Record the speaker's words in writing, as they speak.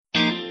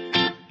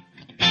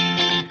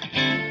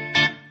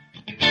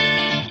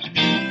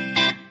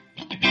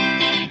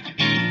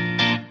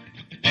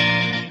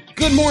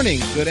Good morning,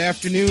 good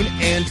afternoon,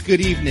 and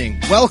good evening.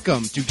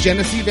 Welcome to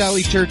Genesee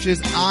Valley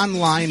Church's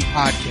online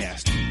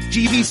podcast.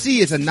 GVC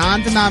is a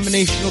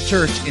non-denominational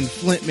church in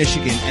Flint,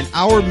 Michigan, and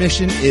our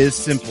mission is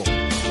simple: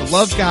 to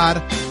love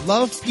God,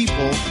 love people,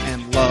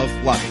 and love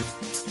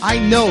life. I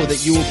know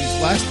that you will be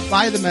blessed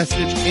by the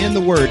message and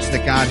the words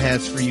that God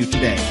has for you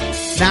today.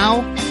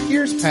 Now,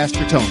 here's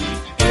Pastor Tony.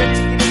 Ready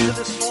to get into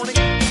this morning?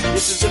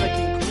 This is going to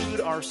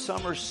conclude our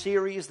summer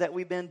series that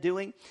we've been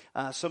doing.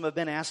 Some have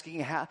been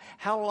asking,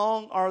 how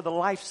long are the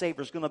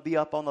lifesavers going to be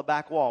up on the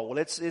back wall?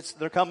 Well,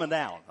 they're coming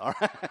down. All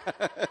right.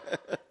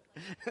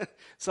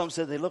 Some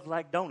said they look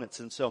like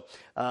donuts, and so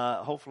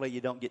hopefully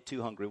you don't get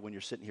too hungry when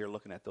you're sitting here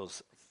looking at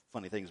those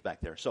funny things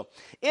back there. So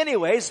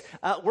anyways,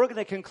 we're going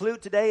to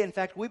conclude today. In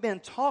fact, we've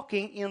been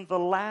talking in the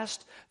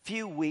last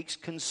few weeks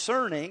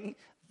concerning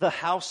the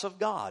house of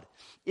God.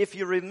 If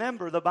you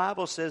remember, the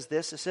Bible says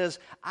this. It says,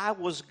 I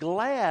was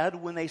glad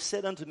when they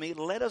said unto me,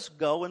 let us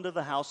go into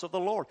the house of the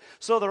Lord.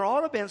 So there ought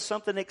to have been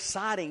something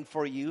exciting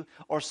for you,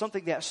 or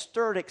something that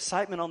stirred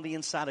excitement on the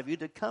inside of you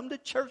to come to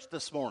church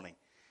this morning.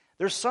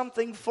 There's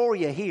something for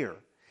you here.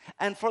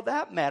 And for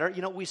that matter,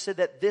 we said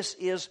that this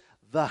is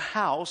the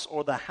house,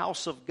 or the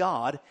house of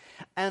God,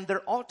 and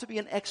there ought to be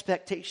an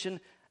expectation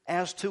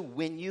as to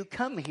when you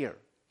come here.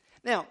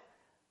 Now,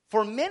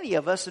 for many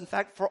of us, in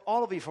fact, for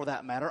all of you for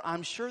that matter,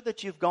 I'm sure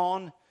that you've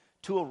gone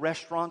to a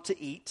restaurant to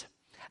eat.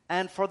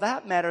 And for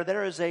that matter,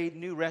 there is a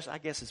new restaurant.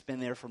 I guess it's been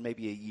there for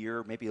maybe a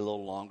year, maybe a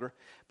little longer.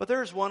 But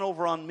there's one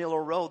over on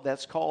Miller Road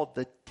that's called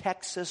the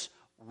Texas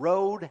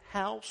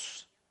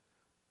Roadhouse,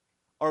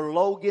 or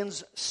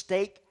Logan's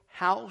Steak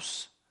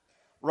House,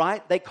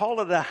 right? They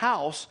call it a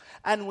house.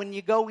 And when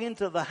you go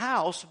into the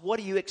house, what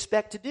do you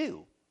expect to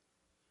do?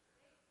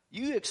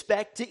 You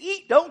expect to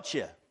eat, don't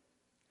you?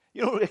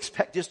 You don't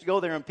expect just to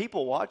go there and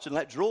people watch and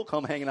let drool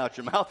come hanging out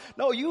your mouth.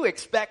 No, you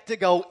expect to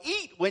go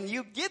eat when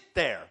you get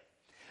there.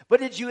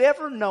 But did you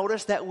ever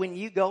notice that when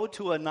you go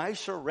to a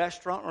nicer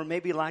restaurant, or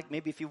maybe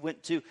if you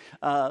went to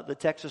the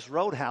Texas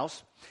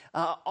Roadhouse,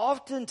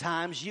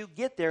 oftentimes you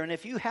get there, and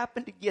if you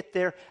happen to get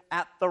there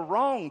at the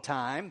wrong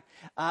time,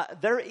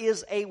 there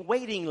is a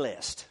waiting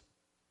list,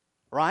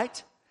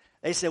 right?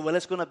 They say, well,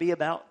 it's going to be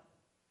about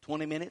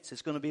 20 minutes,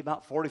 it's going to be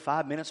about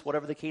 45 minutes,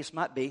 whatever the case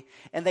might be.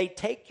 And they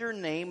take your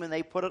name and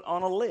they put it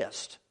on a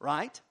list,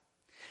 right?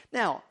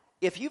 Now,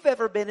 if you've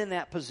ever been in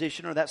that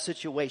position or that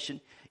situation,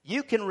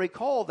 you can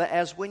recall that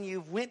as when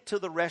you went to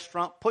the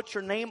restaurant, put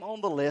your name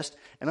on the list,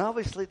 and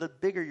obviously the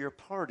bigger your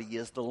party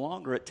is, the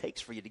longer it takes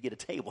for you to get a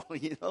table,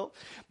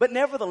 But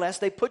nevertheless,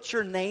 they put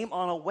your name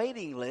on a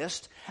waiting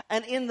list,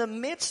 and in the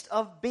midst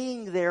of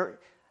being there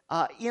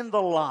in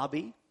the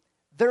lobby,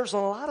 there's a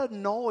lot of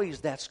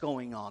noise that's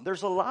going on.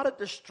 There's a lot of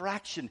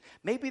distraction.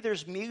 Maybe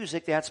there's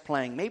music that's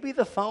playing. Maybe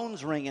the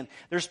phone's ringing.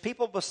 There's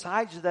people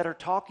beside you that are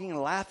talking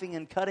and laughing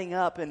and cutting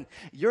up, and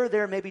you're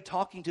there maybe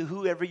talking to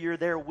whoever you're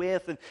there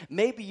with, and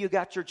maybe you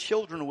got your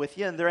children with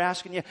you, and they're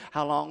asking you,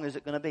 how long is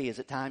it going to be? Is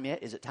it time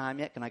yet? Is it time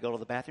yet? Can I go to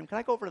the bathroom? Can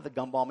I go over to the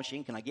gumball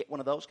machine? Can I get one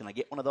of those? Can I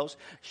get one of those?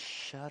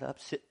 Shut up,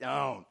 sit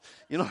down.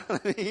 You know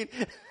what I mean?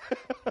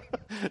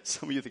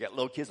 Some of you that got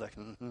little kids like,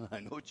 I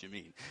know what you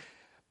mean.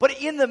 But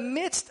in the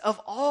midst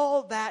of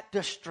all that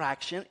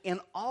distraction, in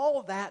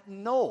all that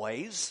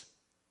noise,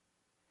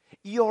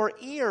 your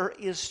ear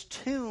is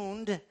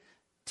tuned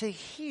to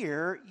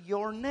hear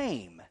your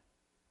name.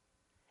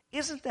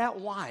 Isn't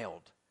that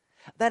wild?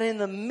 That in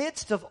the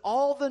midst of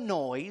all the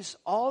noise,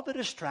 all the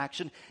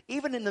distraction,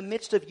 even in the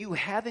midst of you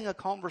having a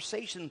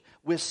conversation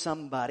with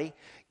somebody,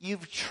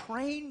 you've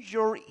trained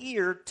your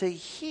ear to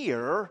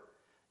hear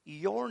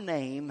your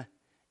name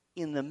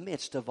in the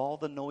midst of all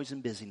the noise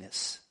and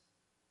busyness.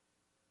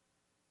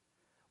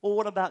 Well,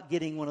 what about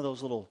getting one of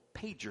those little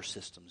pager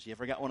systems? You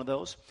ever got one of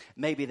those?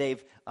 Maybe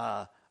they've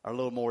are a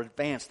little more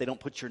advanced. They don't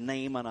put your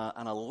name on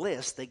a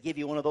list. They give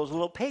you one of those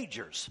little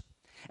pagers.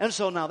 And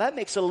so now that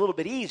makes it a little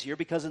bit easier,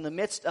 because in the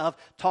midst of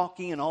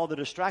talking and all the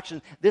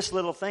distractions, this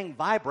little thing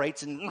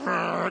vibrates and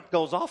it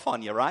goes off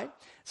on you, right?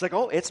 It's like,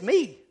 oh, it's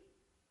me.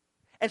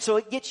 And so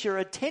it gets your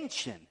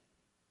attention.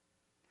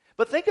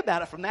 But think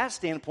about it from that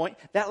standpoint.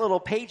 That little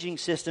paging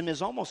system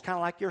is almost kind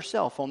of like your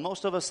cell phone.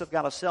 Most of us have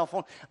got a cell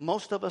phone.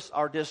 Most of us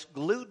are just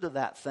glued to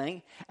that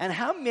thing. And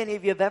how many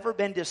of you have ever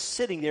been just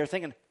sitting there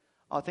thinking,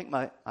 oh, I think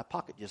my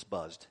pocket just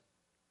buzzed.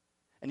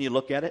 And you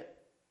look at it,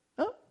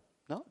 oh,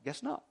 no,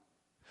 guess not.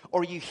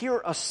 Or you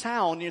hear a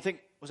sound and you think,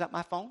 was that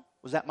my phone?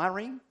 Was that my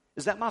ring?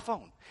 Is that my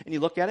phone? And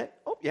you look at it,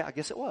 oh, yeah, I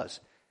guess it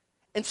was.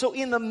 And so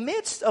in the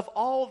midst of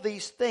all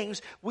these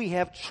things, we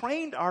have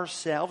trained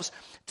ourselves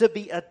to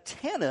be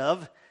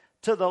attentive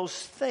to those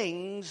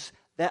things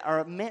that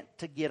are meant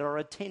to get our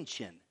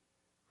attention,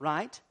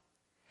 right?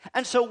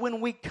 And so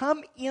when we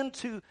come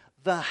into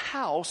the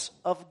house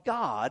of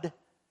God,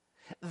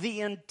 the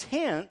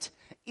intent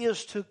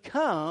is to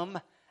come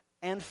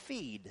and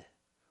feed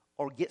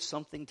or get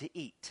something to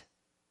eat.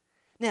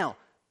 Now,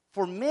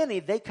 for many,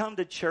 they come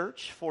to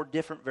church for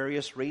different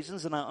various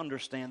reasons, and I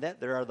understand that.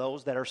 There are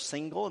those that are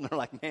single, and they're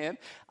like, man,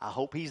 I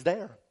hope he's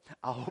there.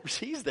 I hope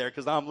she's there,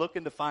 because I'm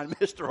looking to find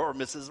Mr. or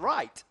Mrs.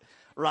 Right,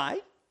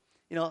 right?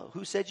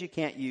 who said you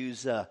can't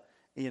use,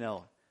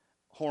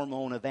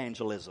 hormone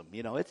evangelism?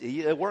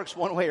 It works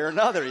one way or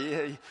another.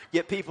 You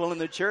get people in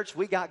the church.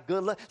 We got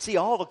good luck. See,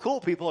 all the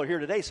cool people are here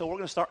today, so we're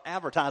going to start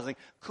advertising.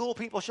 Cool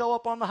people show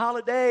up on the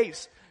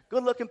holidays.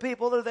 Good-looking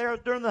people are there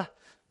during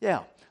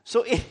yeah.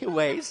 So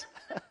anyways,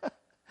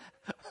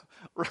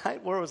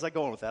 right? Where was I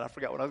going with that? I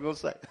forgot what I was going to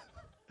say.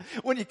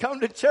 When you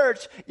come to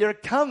church, you're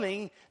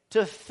coming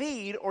to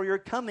feed or you're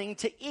coming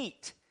to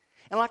eat.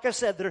 And like I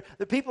said,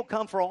 the people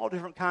come for all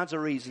different kinds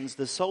of reasons.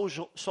 The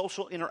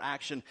social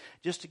interaction,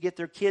 just to get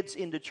their kids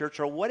into church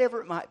or whatever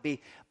it might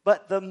be.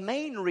 But the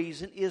main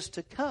reason is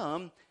to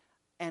come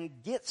and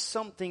get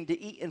something to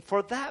eat. And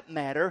for that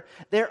matter,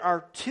 there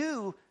are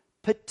two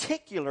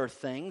particular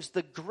things,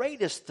 the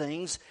greatest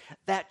things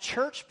that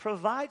church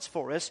provides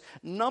for us.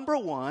 Number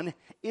one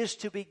is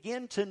to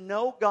begin to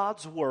know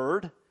God's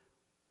Word,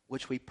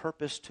 which we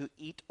purpose to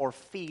eat or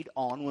feed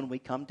on when we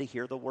come to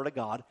hear the Word of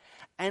God.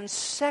 And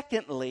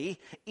secondly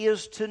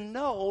is to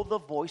know the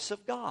voice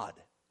of God.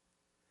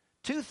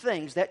 Two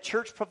things that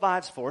church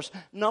provides for us.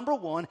 Number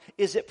one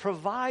is it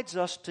provides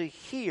us to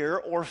hear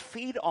or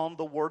feed on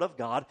the Word of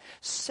God.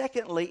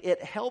 Secondly,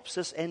 it helps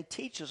us and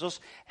teaches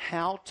us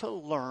how to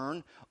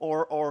learn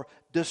or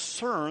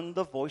discern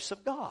the voice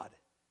of God.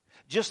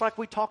 Just like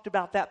we talked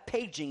about that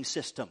paging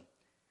system.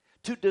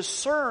 To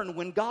discern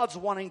when God's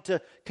wanting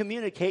to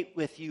communicate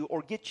with you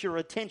or get your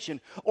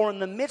attention, or in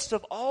the midst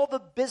of all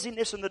the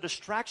busyness and the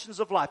distractions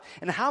of life.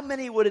 And how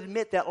many would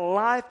admit that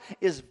life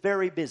is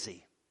very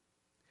busy,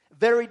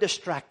 very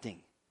distracting?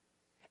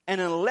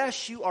 And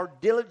unless you are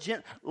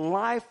diligent,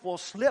 life will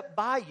slip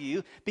by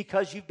you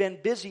because you've been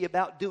busy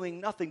about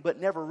doing nothing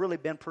but never really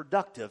been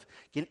productive.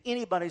 Can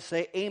anybody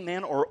say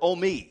amen or oh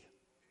me?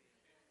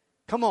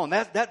 Come on,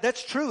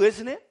 that's true,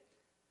 isn't it?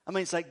 I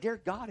mean, it's like,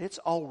 dear God, it's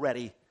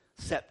already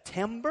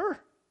September?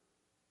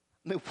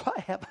 I mean, what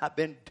have I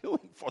been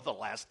doing for the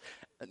last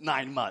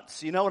 9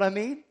 months? You know what I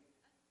mean?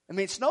 I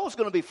mean, snow's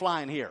going to be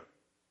flying here.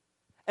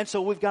 And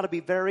so we've got to be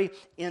very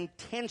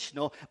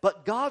intentional.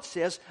 But God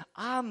says,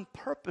 I'm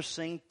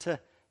purposing to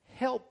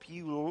help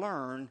you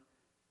learn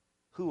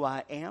who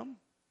I am,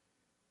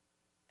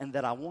 and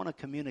that I want to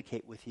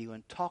communicate with you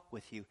and talk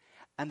with you,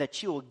 and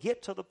that you will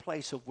get to the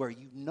place of where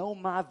you know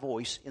my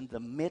voice in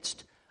the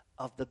midst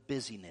of the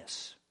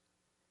busyness.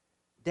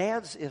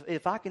 Dads,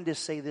 if I can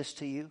just say this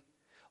to you,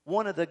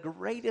 one of the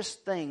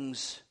greatest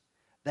things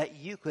that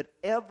you could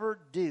ever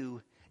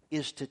do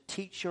is to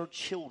teach your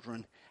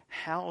children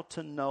how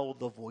to know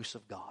the voice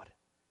of God.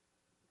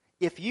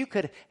 If you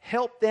could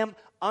help them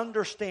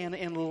understand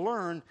and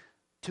learn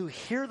to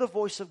hear the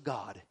voice of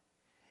God,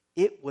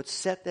 it would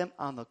set them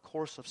on the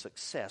course of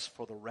success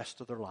for the rest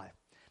of their life.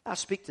 I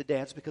speak to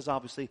dads because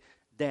obviously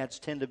dads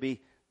tend to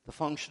be the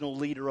functional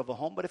leader of a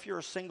home. But if you're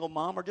a single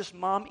mom or just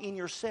mom in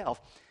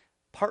yourself,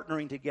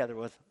 partnering together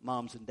with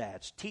moms and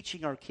dads,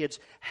 teaching our kids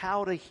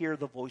how to hear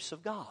the voice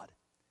of God,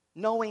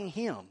 knowing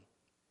Him.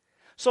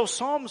 So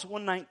Psalms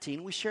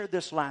 119, we shared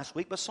this last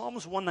week, but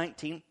Psalms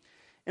 119,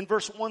 in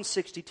verse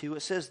 162, it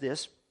says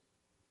this,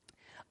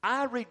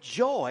 I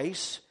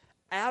rejoice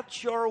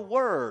at your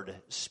word.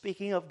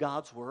 Speaking of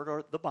God's word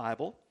or the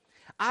Bible,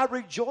 I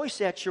rejoice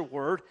at your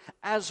word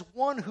as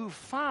one who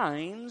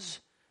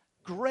finds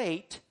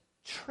great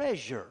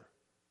treasure.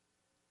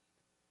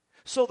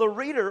 So the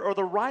reader or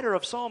the writer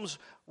of Psalms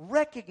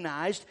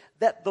recognized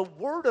that the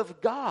Word of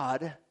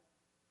God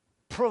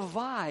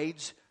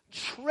provides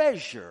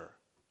treasure.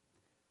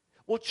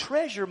 Well,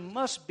 treasure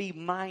must be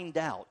mined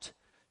out.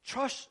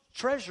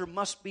 Treasure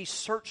must be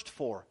searched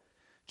for.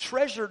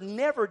 Treasure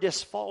never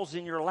just falls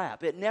in your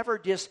lap. It never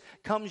just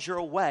comes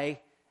your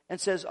way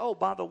and says, oh,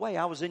 by the way,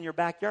 I was in your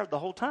backyard the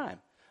whole time.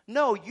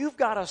 No, you've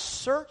got to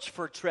search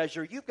for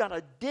treasure. You've got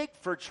to dig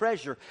for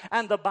treasure.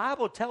 And the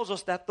Bible tells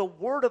us that the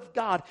Word of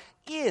God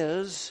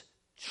is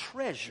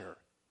treasure.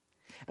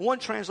 And one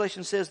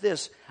translation says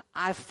this,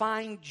 I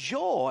find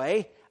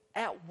joy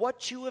at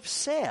what you have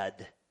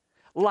said,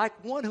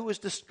 like one who has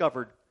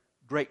discovered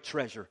great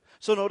treasure.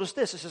 So notice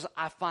this, it says,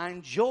 I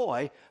find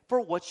joy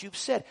for what you've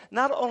said.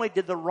 Not only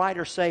did the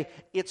writer say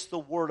it's the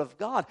Word of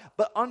God,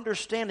 but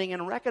understanding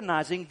and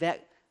recognizing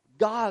that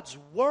God's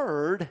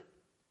Word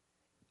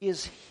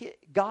is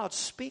God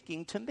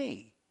speaking to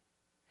me.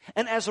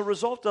 And as a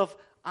result of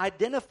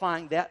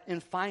identifying that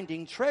and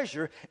finding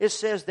treasure, it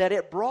says that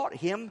it brought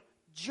him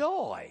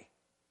joy.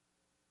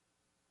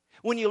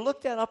 When you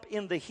look that up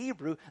in the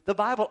Hebrew, the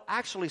Bible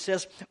actually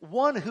says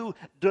one who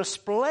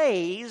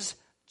displays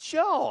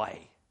joy.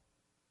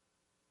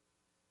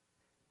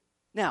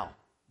 Now,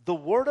 the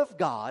Word of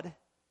God,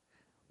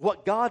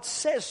 what God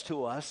says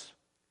to us,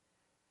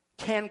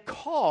 can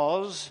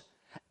cause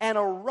an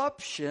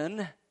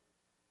eruption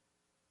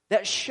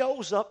that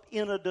shows up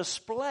in a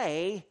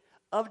display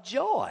of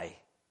joy.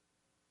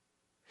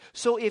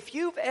 So if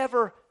you've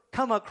ever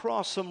come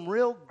across some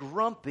real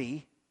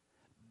grumpy,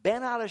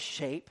 bent out of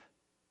shape,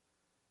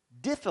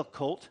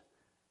 difficult,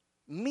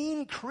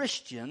 mean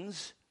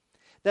Christians,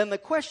 then the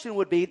question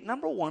would be,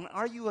 number one,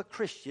 are you a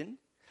Christian?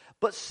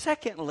 But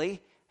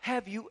secondly,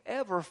 have you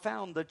ever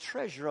found the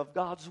treasure of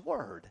God's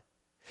Word?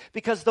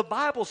 Because the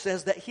Bible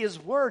says that His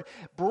Word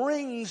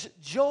brings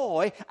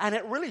joy, and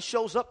it really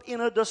shows up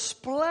in a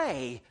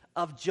display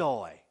of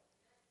joy.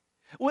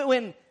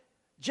 When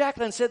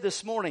Jacqueline said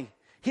this morning,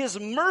 His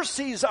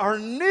mercies are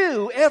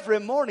new every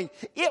morning,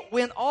 it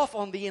went off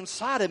on the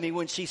inside of me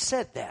when she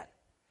said that.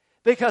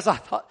 Because I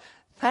thought,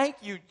 thank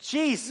you,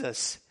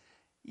 Jesus.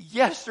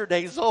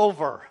 Yesterday's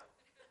over.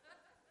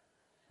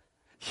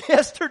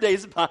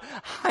 Yesterday's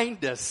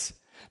behind us.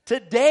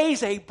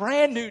 Today's a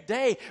brand new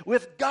day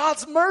with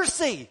God's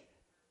mercy.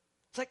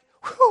 It's like,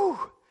 whew,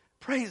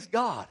 praise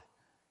God.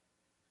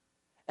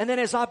 And then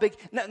as I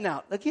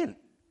now again,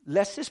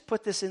 let's just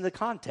put this in the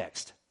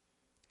context.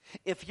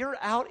 If you're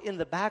out in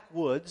the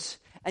backwoods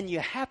and you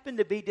happen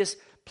to be just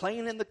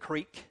playing in the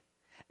creek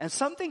and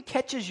something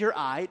catches your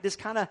eye, just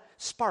kind of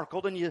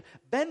sparkled, and you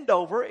bend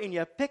over and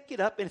you pick it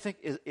up and think,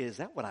 is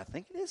that what I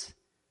think it is?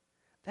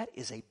 That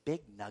is a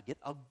big nugget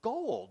of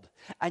gold.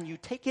 And you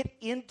take it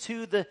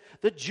into the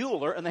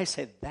jeweler, and they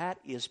say, that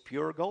is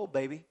pure gold,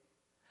 baby.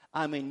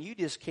 I mean, you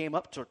just came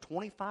up to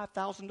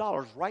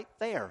 $25,000 right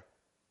there.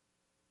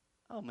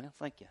 Oh, man,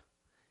 thank you.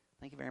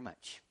 Thank you very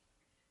much.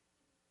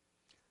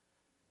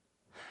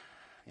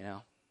 You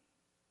know,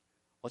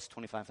 what's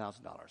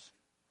 $25,000?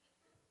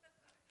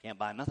 Can't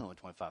buy nothing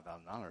with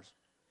 $25,000.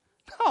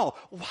 No,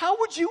 how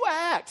would you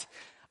act?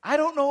 I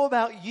don't know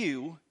about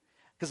you,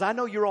 because I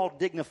know you're all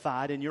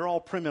dignified and you're all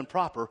prim and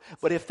proper,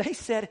 but if they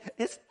said,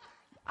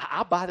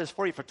 I'll buy this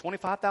for you for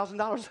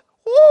 $25,000,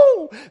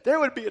 whoo, there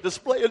would be a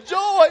display of joy.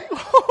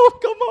 Oh,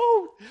 come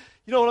on.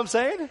 You know what I'm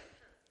saying?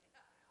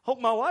 Hope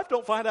my wife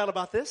don't find out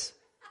about this.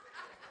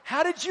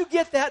 How did you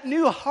get that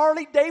new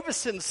Harley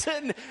Davidson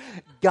sitting?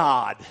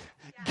 God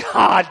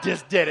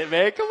just did it,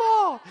 man. Come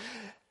on.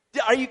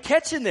 Are you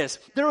catching this?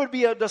 There would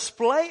be a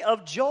display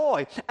of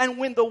joy. And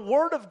when the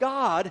Word of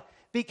God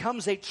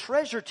becomes a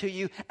treasure to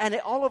you and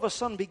it all of a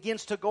sudden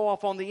begins to go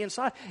off on the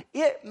inside,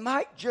 it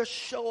might just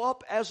show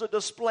up as a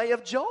display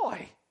of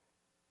joy.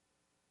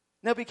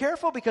 Now be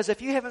careful, because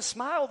if you haven't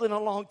smiled in a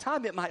long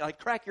time, it might like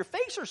crack your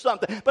face or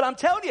something. But I'm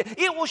telling you,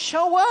 it will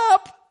show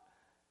up.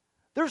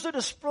 There's a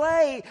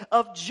display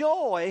of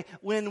joy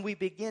when we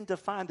begin to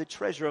find the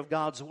treasure of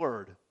God's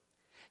Word.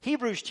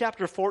 Hebrews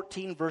chapter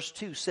 14 verse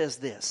 2 says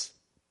this,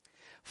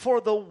 "For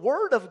the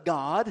Word of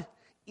God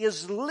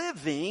is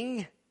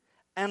living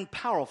and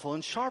powerful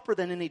and sharper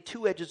than any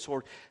two-edged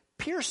sword,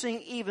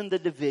 piercing even the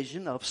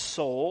division of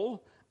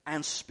soul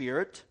and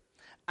spirit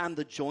and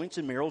the joints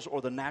and marrows,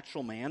 or the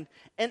natural man,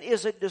 and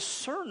is a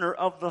discerner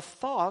of the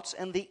thoughts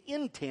and the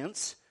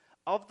intents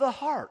of the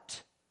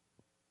heart."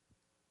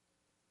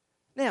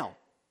 Now,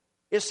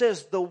 it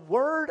says the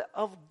Word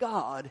of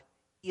God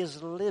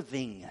is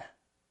living.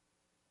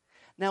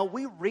 Now,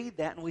 we read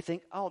that and we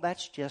think, oh,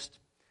 that's just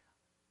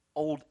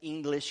Old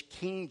English,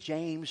 King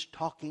James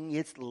talking,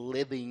 it's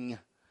living.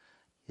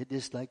 It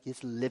is like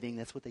it's living.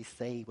 That's what they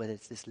say, but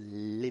it's just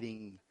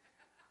living.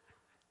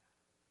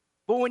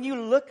 But when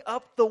you look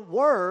up the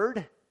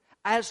word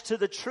as to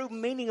the true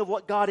meaning of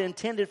what God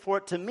intended for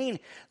it to mean,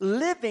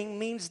 living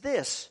means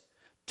this: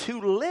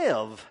 to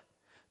live,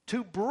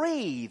 to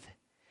breathe,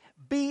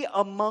 be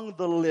among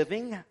the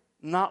living,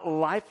 not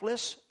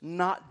lifeless,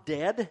 not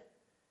dead,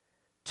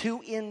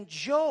 to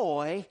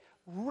enjoy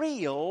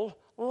real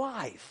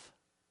life.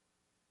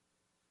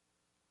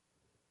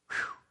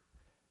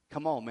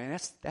 Come on, man.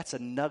 That's a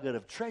nugget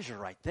of treasure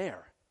right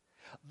there.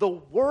 The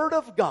Word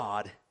of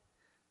God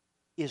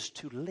is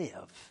to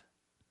live.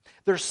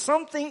 There's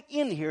something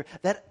in here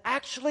that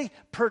actually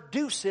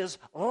produces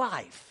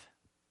life.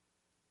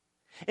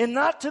 And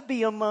not to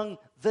be among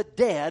the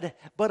dead,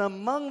 but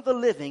among the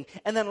living.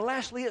 And then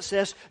lastly it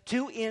says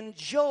to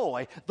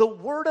enjoy. The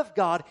Word of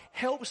God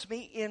helps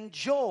me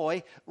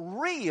enjoy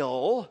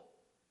real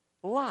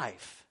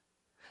life.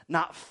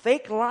 Not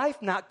fake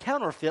life, not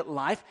counterfeit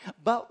life,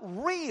 but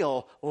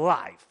real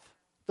life.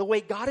 The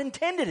way God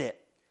intended it.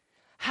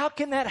 How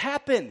can that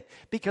happen?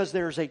 Because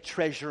there's a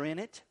treasure in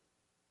it.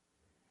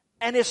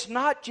 And it's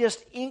not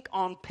just ink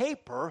on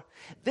paper.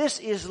 This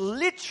is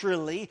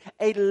literally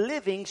a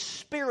living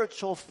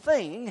spiritual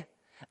thing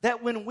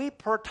that when we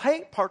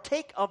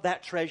partake of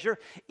that treasure,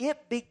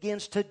 it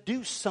begins to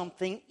do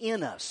something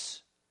in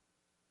us.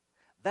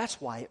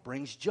 That's why it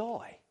brings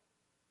joy.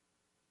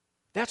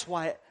 That's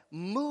why it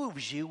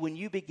moves you when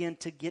you begin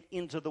to get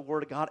into the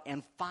Word of God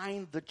and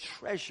find the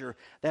treasure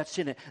that's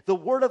in it. The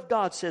Word of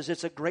God says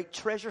it's a great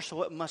treasure,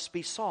 so it must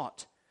be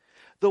sought.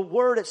 The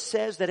Word, it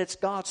says that it's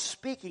God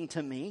speaking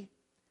to me.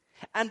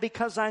 And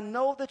because I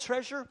know the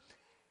treasure,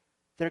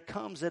 there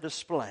comes a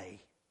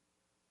display.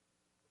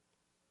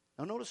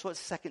 Now notice what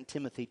 2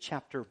 Timothy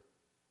chapter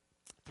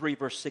 3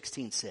 verse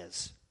 16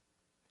 says.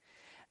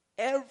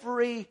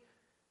 Every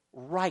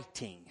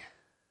writing.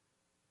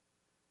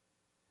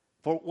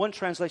 For one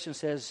translation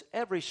says,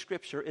 every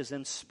scripture is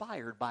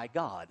inspired by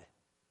God.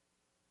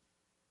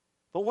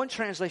 But one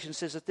translation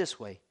says it this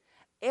way.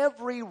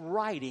 Every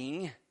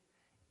writing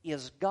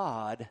is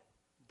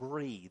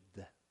God-breathed.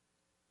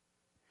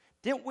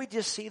 Didn't we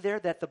just see there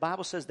that the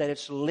Bible says that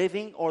it's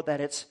living or that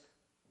it's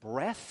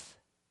breath?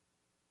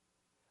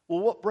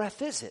 Well, what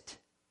breath is it?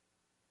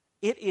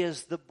 It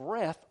is the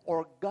breath,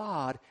 or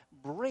God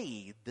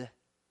breathed.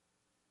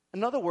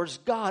 In other words,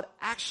 God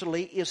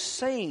actually is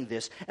saying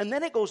this. And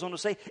then it goes on to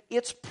say,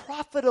 it's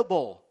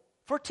profitable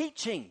for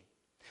teaching.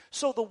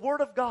 So the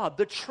Word of God,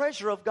 the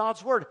treasure of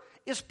God's Word,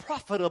 is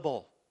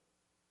profitable.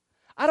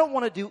 I don't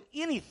want to do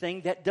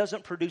anything that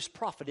doesn't produce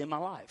profit in my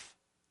life.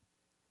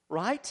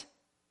 Right?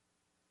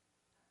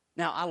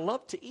 Now, I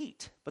love to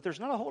eat, but there's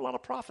not a whole lot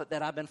of profit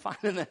that I've been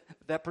finding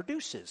that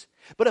produces.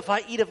 But if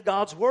I eat of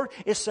God's Word,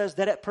 it says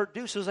that it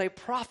produces a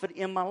profit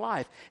in my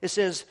life. It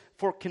says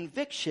for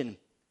conviction,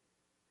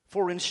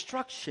 for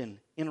instruction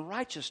in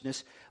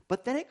righteousness.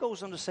 But then it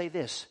goes on to say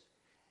this,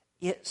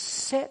 it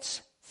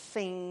sets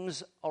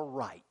things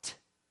aright.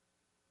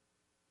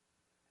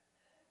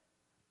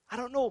 I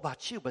don't know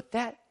about you, but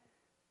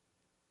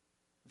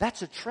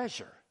that's a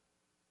treasure.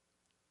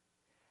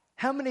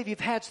 How many of you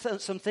have had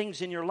some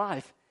things in your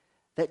life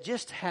that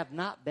just have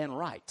not been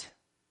right?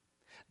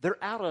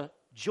 They're out of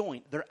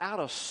joint. They're out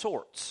of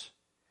sorts.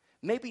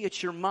 Maybe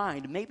it's your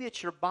mind. Maybe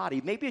it's your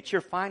body. Maybe it's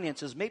your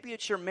finances. Maybe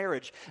it's your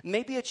marriage.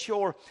 Maybe it's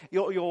your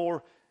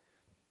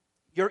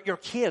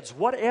kids.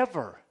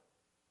 Whatever.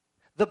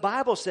 The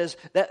Bible says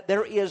that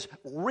there is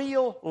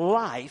real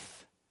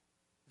life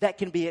that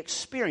can be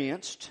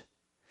experienced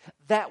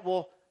that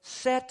will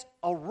set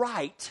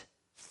aright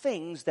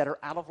things that are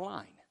out of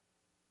line.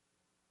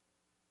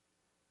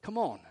 Come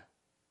on.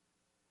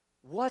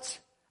 What's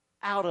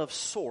out of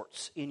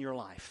sorts in your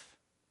life?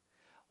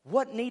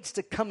 What needs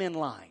to come in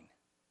line?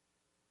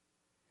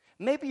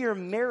 Maybe your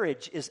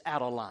marriage is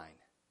out of line.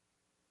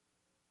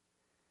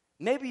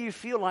 Maybe you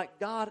feel like,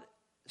 God,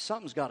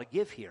 something's got to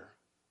give here.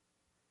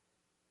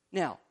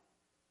 Now,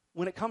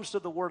 when it comes to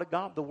the Word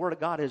of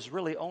God is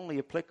really only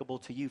applicable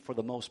to you for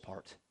the most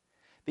part.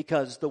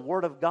 Because the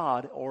Word of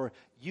God, or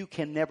you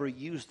can never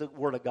use the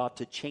Word of God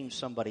to change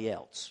somebody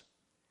else.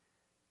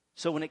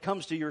 So when it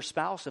comes to your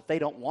spouse, if they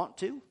don't want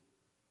to,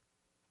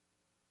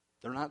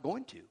 they're not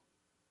going to.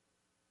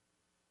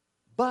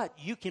 But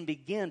you can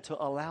begin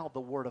to allow the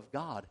Word of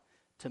God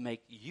to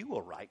make you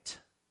aright.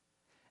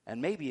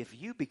 And maybe if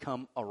you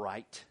become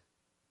aright,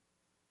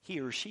 he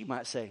or she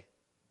might say,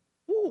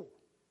 "Ooh,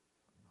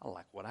 I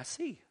like what I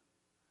see.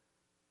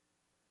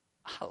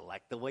 I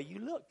like the way you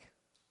look.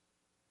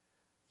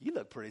 You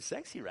look pretty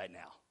sexy right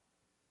now."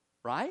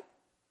 Right?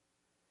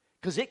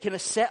 Because it can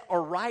set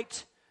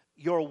aright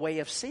your way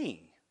of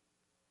seeing.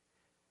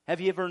 Have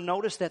you ever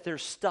noticed that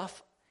there's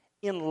stuff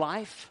in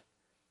life,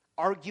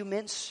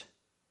 arguments,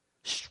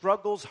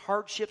 struggles,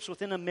 hardships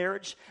within a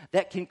marriage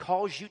that can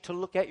cause you to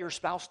look at your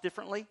spouse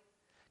differently?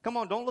 Come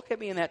on, don't look at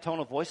me in that tone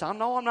of voice. I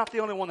know I'm not the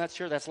only one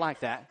that's like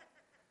that.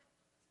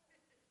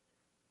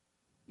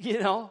 You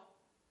know,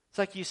 it's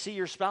like you see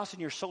your spouse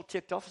and you're so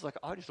ticked off. It's like,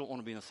 I just don't want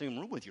to be in the same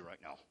room with you right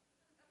now.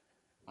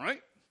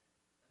 Right?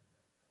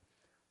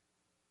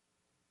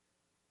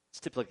 It's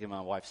typically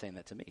my wife saying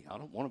that to me. I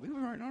don't want to be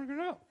with her right now. Get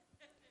out.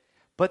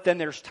 But then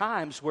there's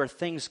times where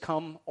things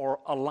come or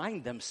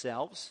align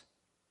themselves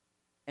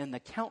and the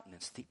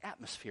countenance, the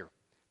atmosphere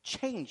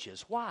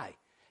changes. Why?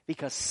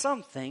 Because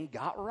something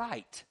got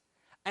right.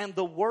 And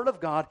the Word of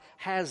God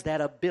has that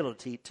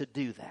ability to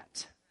do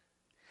that.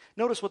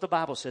 Notice what the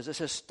Bible says. It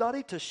says,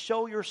 study to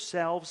show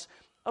yourselves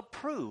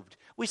approved.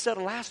 We said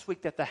last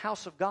week that the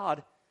house of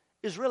God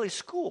is really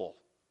school.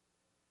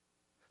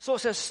 So it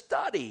says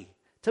study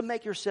to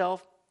make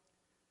yourself,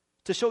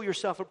 to show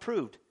yourself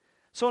approved.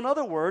 So in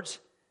other words,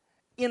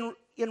 in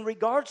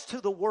regards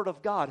to the Word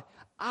of God,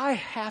 I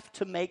have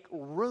to make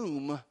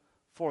room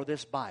for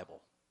this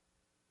Bible.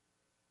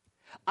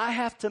 I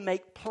have to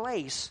make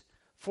place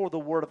for the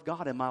Word of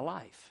God in my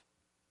life.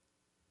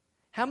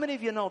 How many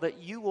of you know that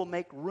you will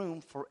make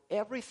room for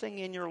everything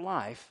in your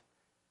life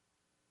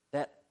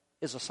that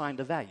is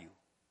assigned a value?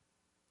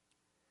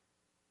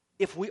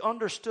 If we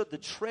understood the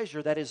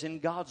treasure that is in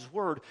God's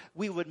Word,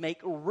 we would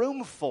make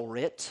room for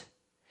it.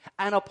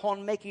 And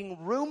upon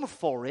making room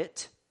for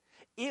it,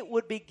 it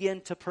would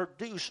begin to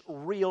produce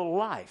real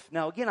life.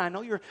 Now, again, I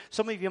know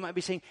some of you might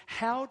be saying,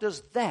 how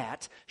does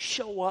that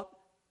show up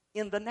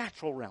in the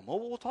natural realm? Well,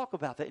 we'll talk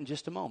about that in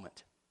just a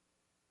moment.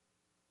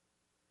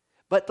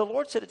 But the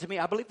Lord said it to me.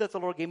 I believe that the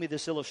Lord gave me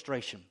this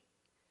illustration.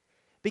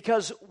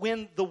 Because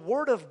when the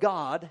Word of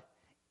God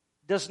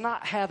does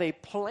not have a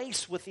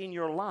place within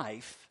your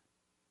life,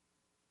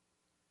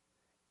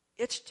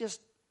 it's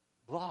just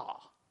blah.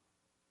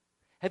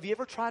 Have you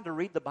ever tried to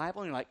read the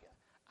Bible and you're like,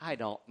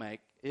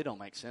 it don't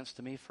make sense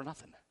to me for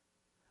nothing.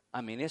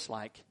 I mean, it's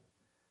like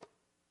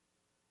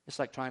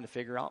trying to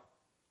figure out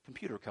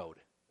computer code.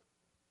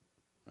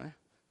 Right?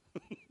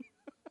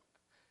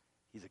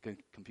 He's a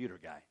computer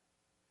guy.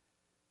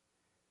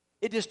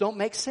 It just don't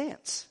make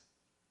sense.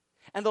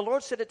 And the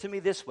Lord said it to me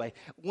this way.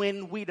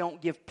 When we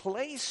don't give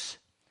place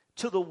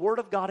to the Word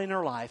of God in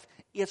our life,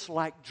 it's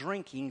like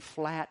drinking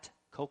flat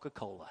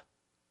Coca-Cola.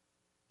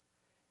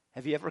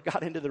 Have you ever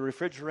got into the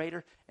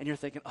refrigerator and you're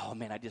thinking, oh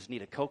man, I just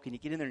need a Coke, and you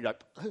get in there and you're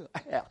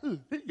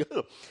like,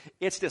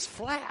 it's just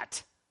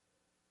flat.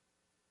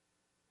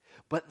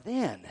 But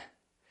then,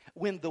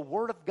 When the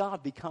Word of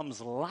God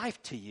becomes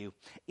life to you,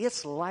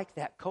 it's like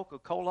that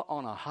Coca-Cola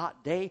on a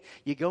hot day.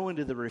 You go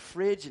into the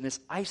fridge and it's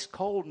ice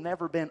cold,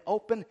 never been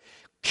opened.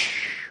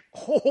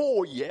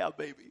 Oh, yeah,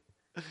 baby.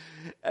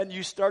 And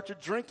you start to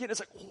drink it. It's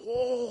like,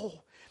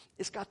 whoa.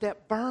 It's got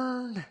that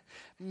burn,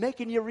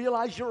 making you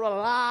realize you're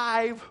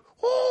alive.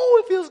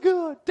 Oh, it feels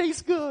good.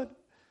 Tastes good.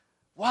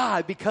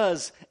 Why?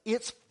 Because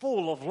it's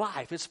full of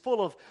life. It's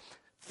full of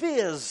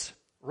fizz,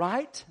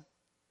 right?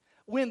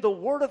 When the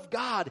Word of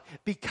God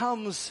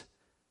becomes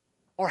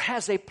or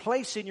has a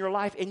place in your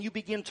life and you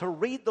begin to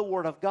read the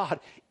Word of God,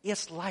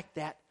 it's like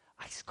that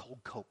ice cold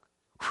Coke.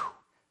 Whew,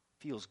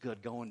 feels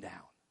good going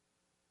down.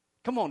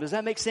 Come on, does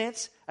that make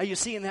sense? Are you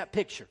seeing that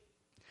picture?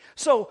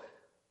 So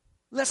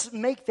let's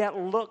make that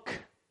look,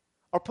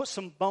 or put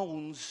some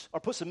bones, or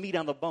put some meat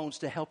on the bones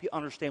to help you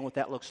understand what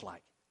that looks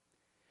like.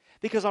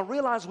 Because I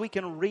realize we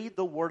can read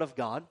the Word of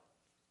God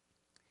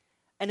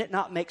and it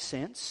not make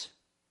sense.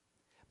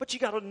 But you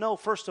got to know,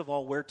 first of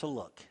all, where to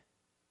look.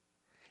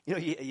 You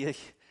know,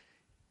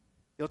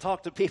 you'll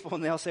talk to people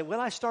and they'll say, well,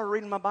 I started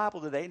reading my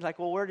Bible today. And like,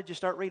 well, where did you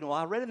start reading? Well,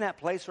 I read in that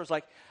place where it's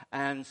like,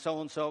 and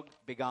so-and-so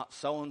begot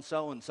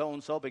so-and-so, and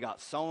so-and-so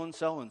begot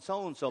so-and-so, and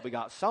so-and-so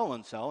begot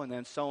so-and-so, and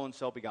then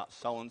so-and-so begot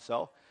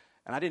so-and-so.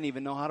 And I didn't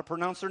even know how to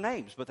pronounce their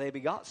names, but they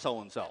begot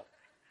so-and-so.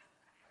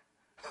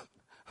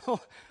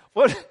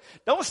 Well,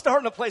 don't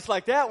start in a place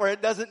like that where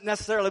it doesn't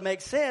necessarily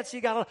make sense.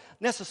 You got to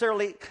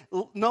necessarily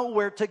know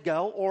where to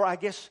go, or I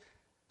guess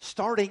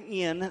starting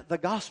in the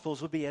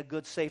Gospels would be a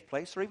good, safe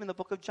place, or even the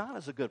book of John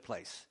is a good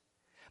place.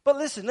 But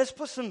listen, let's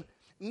put some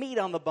meat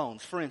on the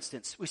bones. For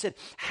instance, we said,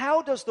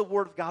 how does the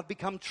Word of God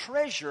become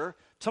treasure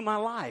to my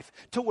life,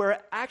 to where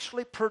it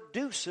actually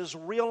produces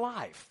real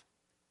life?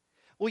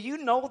 Well, you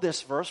know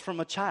this verse from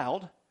a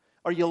child,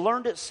 or you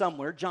learned it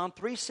somewhere, John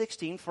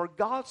 3:16, for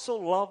God so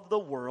loved the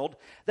world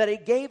that He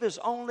gave His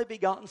only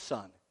begotten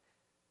Son,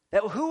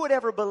 that who would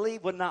ever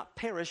believe would not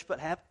perish but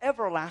have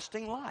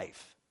everlasting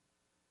life.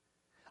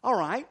 All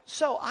right,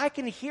 so I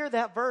can hear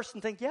that verse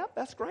and think, yep,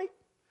 that's great.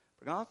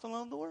 For God so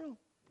loved the world,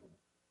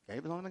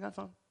 gave His only begotten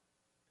Son.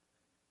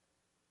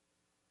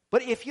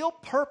 But if you'll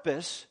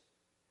purpose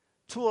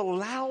to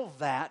allow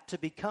that to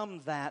become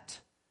that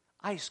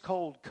ice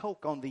cold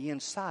Coke on the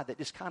inside that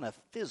just kind of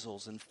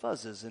fizzles and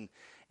fuzzes and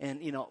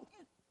you know,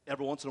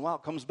 every once in a while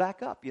it comes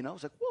back up, you know.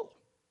 It's like, whoa.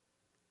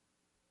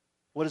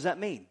 What does that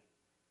mean?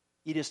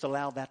 You just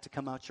allow that to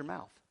come out your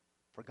mouth.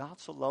 For God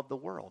so loved the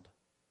world.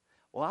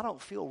 Well, I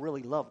don't feel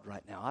really loved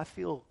right now. I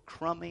feel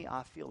crummy.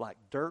 I feel like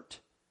dirt.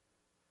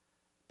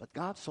 But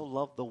God so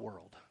loved the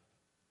world.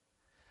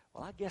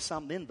 Well, I guess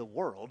I'm in the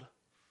world.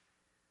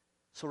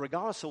 So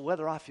regardless of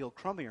whether I feel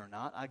crummy or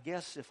not, I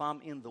guess if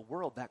I'm in the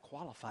world, that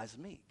qualifies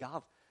me.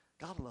 God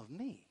loved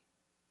me.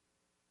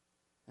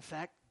 In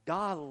fact,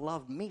 God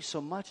loved me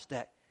so much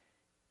that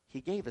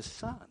He gave His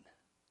Son.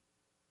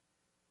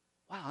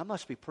 Wow, I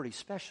must be pretty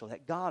special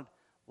that God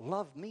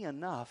loved me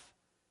enough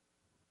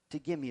to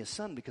give me a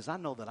son, because I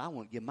know that I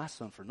wouldn't give my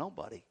son for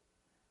nobody.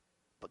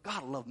 But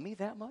God loved me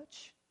that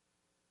much.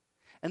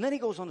 And then He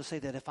goes on to say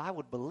that if I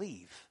would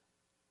believe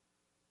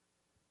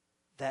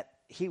that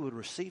He would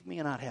receive me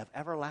and I'd have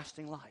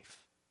everlasting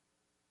life.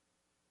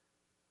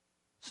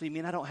 So you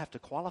mean I don't have to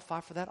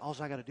qualify for that? All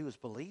I got to do is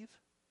believe?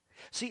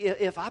 See,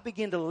 if I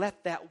begin to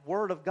let that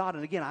Word of God,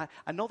 and again,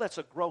 I know that's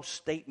a gross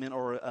statement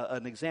or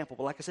an example,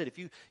 but like I said, if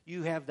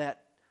you have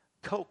that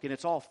Coke and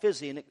it's all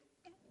fizzy and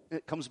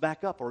it comes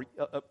back up, or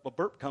a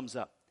burp comes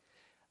up,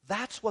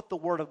 that's what the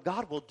Word of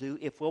God will do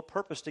if we'll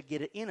purpose to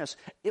get it in us.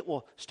 It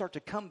will start to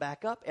come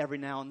back up every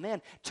now and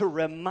then to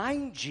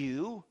remind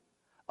you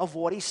of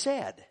what He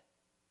said.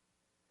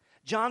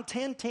 John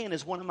 10:10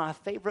 is one of my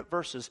favorite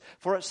verses,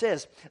 for it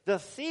says, the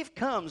thief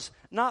comes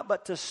not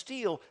but to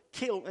steal,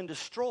 kill, and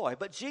destroy.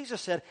 But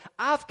Jesus said,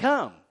 I've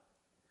come.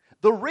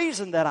 The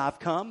reason that I've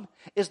come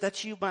is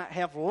that you might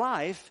have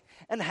life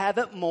and have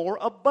it more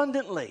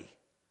abundantly.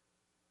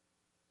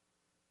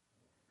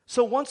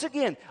 So once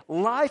again,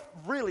 life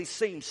really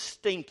seems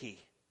stinky.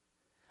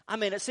 I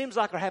mean, it seems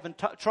like we're having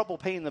trouble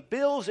paying the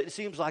bills. It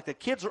seems like the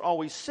kids are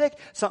always sick.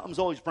 Something's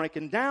always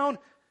breaking down.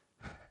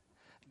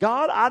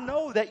 God, I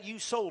know that you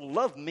so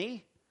love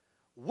me.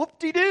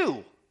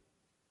 Whoop-de-doo.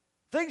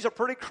 Things are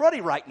pretty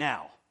cruddy right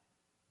now.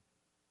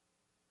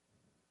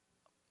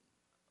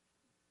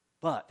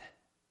 But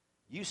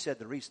you said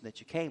the reason that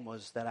you came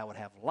was that I would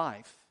have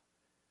life,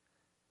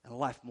 and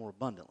life more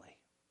abundantly.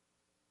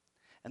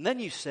 And then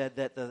you said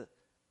that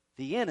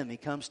the enemy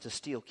comes to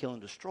steal, kill,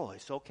 and destroy.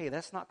 So, okay,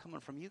 that's not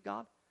coming from you,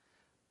 God.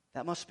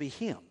 That must be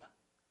him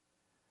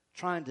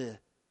trying to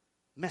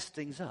mess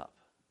things up.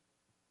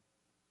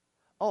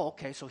 Oh,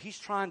 okay, so he's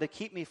trying to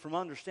keep me from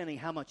understanding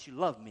how much you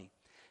love me,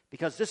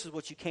 because this is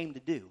what you came to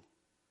do,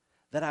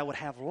 that I would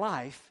have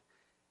life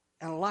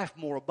and life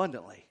more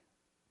abundantly.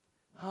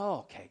 Oh,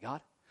 okay,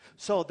 God.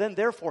 So then,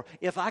 therefore,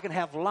 if I can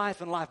have life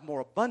and life more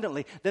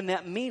abundantly, then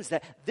that means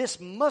that this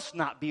must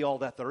not be all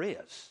that there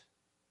is.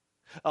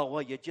 Oh,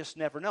 well, you just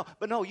never know.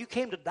 But no, you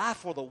came to die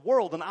for the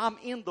world, and I'm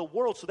in the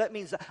world, so that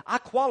means that I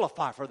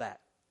qualify for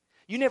that.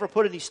 You never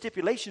put any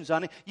stipulations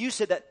on it. You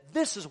said that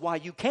this is why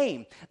you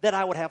came, that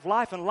I would have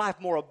life and life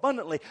more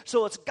abundantly.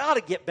 So it's got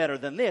to get better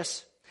than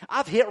this.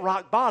 I've hit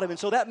rock bottom, and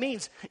so that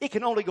means it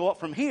can only go up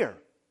from here.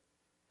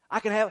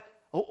 I can have,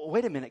 oh,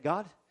 wait a minute,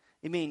 God.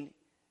 You mean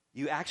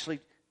you actually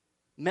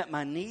met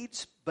my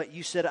needs, but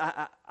you said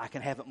I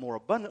can have it more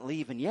abundantly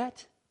even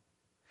yet?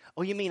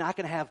 Oh, you mean I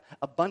can have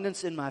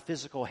abundance in my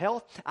physical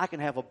health? I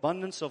can have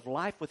abundance of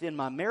life within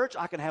my marriage.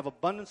 I can have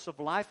abundance of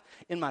life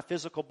in my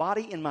physical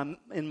body, in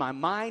my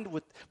mind,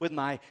 with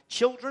my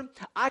children.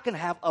 I can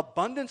have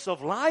abundance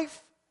of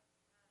life.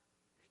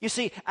 You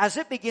see, as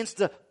it begins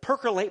to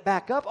percolate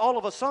back up, all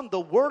of a sudden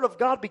the Word of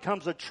God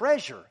becomes a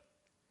treasure.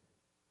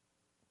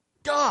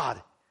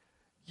 God,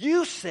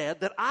 you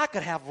said that I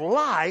could have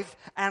life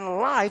and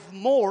life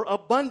more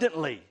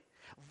abundantly.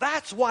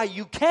 That's why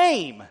you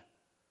came.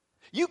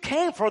 You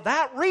came for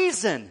that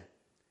reason.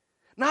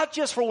 Not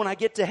just for when I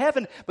get to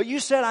heaven, but you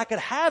said I could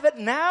have it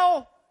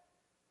now?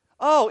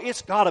 Oh,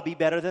 it's got to be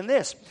better than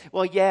this.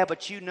 Well, yeah,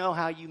 but you know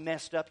how you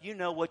messed up. You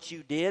know what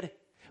you did.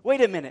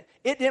 Wait a minute.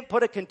 It didn't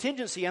put a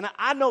contingency in it.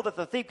 I know that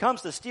the thief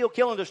comes to steal,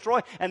 kill, and destroy,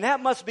 and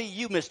that must be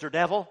you, Mr.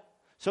 Devil.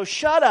 So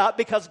shut up,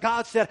 because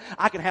God said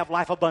I can have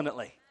life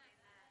abundantly.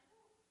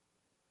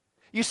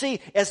 You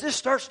see, as this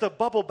starts to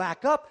bubble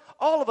back up,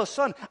 all of a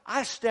sudden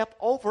I step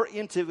over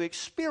into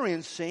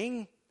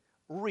experiencing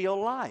real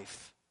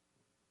life.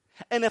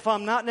 And if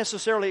I'm not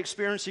necessarily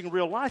experiencing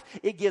real life,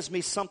 it gives me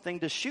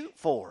something to shoot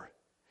for.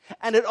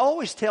 And it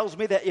always tells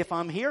me that if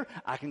I'm here,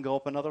 I can go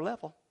up another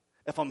level.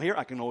 If I'm here,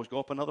 I can always go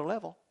up another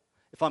level.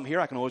 If I'm here,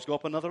 I can always go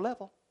up another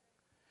level.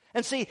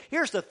 And see,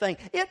 here's the thing.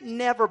 It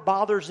never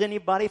bothers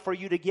anybody for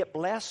you to get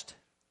blessed,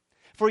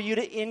 for you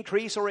to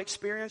increase or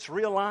experience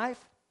real life,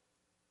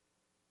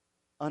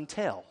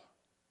 until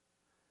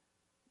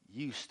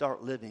you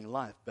start living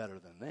life better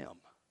than them.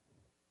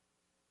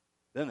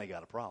 Then they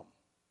got a problem.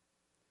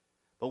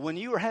 But when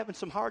you are having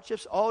some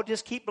hardships, oh,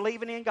 just keep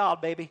believing in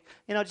God, baby.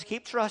 Just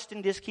keep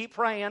trusting, just keep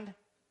praying.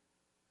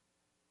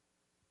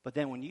 But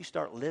then when you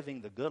start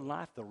living the good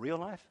life, the real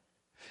life,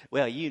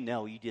 well,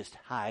 you just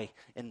high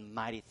and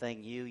mighty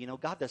thing,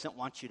 God doesn't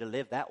want you to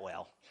live that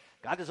well.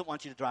 God doesn't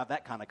want you to drive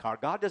that kind of car.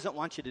 God doesn't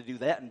want you to do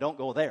that and don't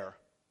go there,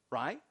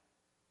 right?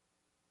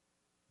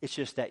 It's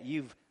just that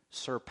you've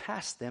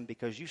surpassed them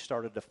because you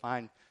started to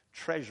find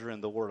treasure in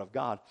the Word of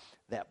God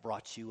that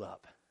brought you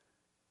up.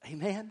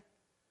 Amen?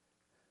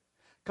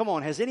 Come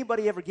on, has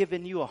anybody ever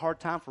given you a hard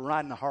time for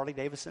riding a Harley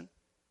Davidson?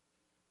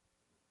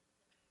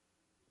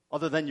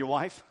 Other than your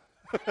wife?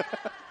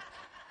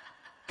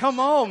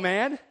 Come on,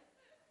 man.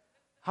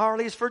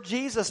 Harley's for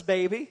Jesus,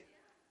 baby.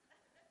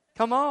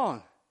 Come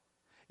on.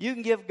 You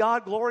can give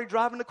God glory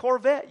driving a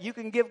Corvette. You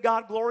can give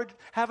God glory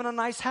having a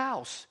nice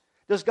house.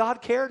 Does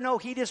God care? No,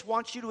 He just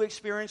wants you to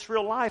experience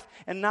real life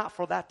and not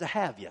for that to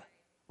have you.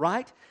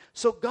 Right?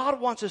 So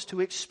God wants us to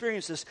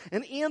experience this.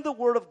 And in the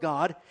Word of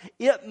God,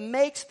 it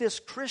makes this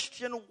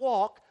Christian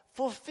walk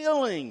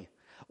fulfilling.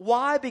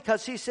 Why?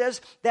 Because He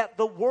says that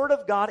the Word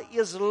of God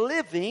is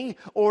living,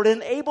 or it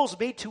enables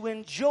me to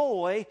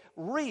enjoy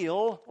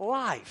real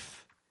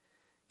life.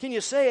 Can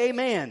you say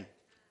amen?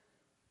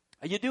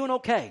 Are you doing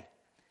okay?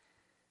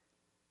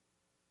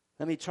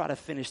 Let me try to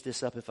finish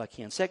this up if I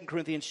can. 2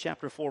 Corinthians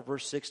chapter 4,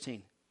 verse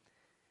 16.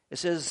 It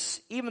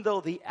says, even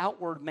though the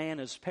outward man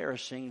is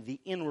perishing,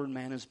 the inward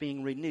man is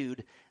being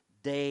renewed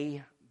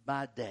day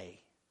by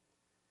day.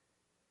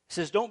 It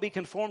says, don't be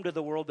conformed to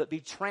the world, but be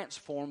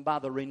transformed by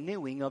the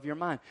renewing of your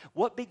mind.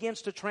 What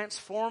begins to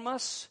transform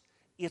us?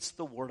 It's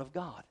the Word of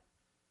God.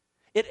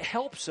 It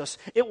helps us.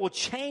 It will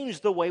change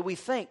the way we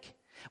think.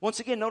 Once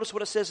again, notice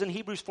what it says in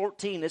Hebrews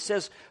 14. It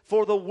says,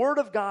 for the Word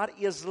of God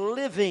is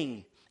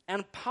living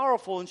and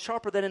powerful and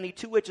sharper than any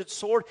two-edged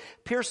sword,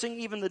 piercing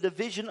even the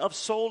division of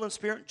soul and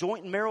spirit,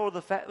 joint and marrow of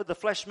the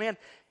flesh man,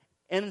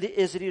 and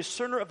is a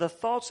discerner of the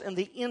thoughts and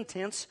the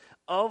intents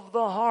of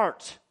the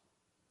heart.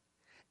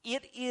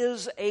 It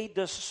is a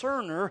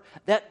discerner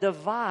that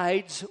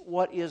divides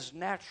what is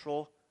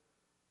natural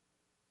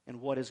and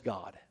what is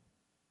God.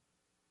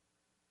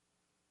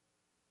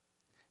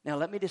 Now,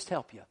 let me just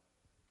help you.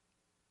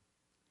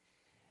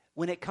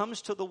 When it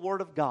comes to the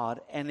Word of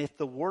God, and if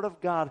the Word of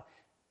God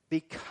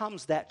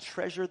becomes that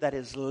treasure that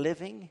is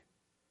living,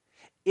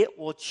 it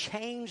will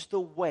change the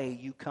way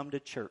you come to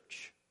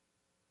church.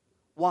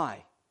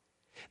 Why?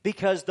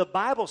 Because the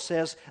Bible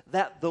says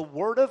that the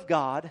Word of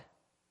God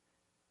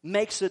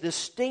makes a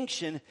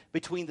distinction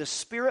between the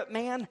spirit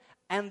man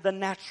and the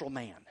natural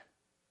man.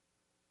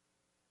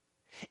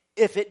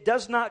 If it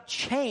does not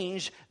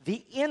change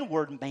the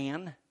inward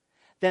man,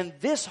 then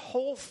this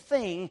whole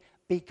thing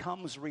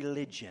becomes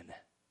religion.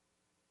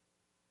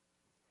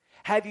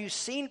 Have you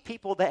seen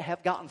people that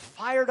have gotten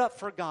fired up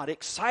for God,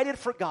 excited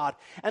for God,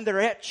 and they're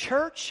at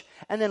church,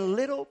 and then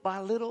little by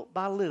little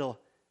by little,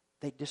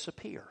 they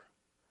disappear?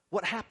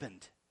 What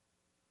happened?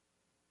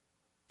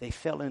 They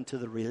fell into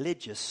the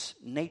religious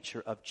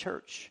nature of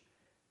church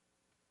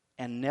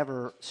and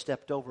never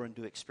stepped over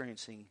into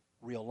experiencing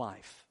real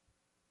life.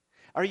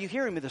 Are you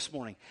hearing me this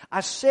morning?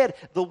 I said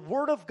the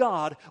Word of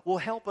God will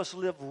help us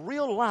live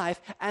real life,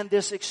 and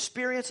this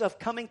experience of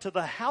coming to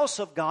the house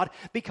of God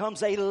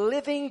becomes a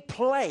living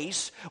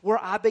place where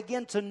I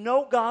begin to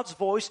know God's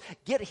voice,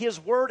 get His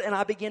Word, and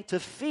I begin to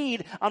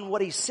feed on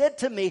what He said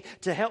to me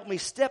to help me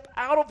step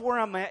out of where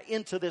I'm at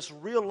into this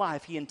real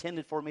life He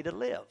intended for me to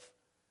live.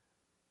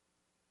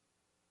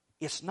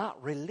 It's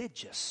not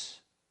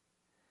religious.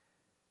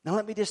 Now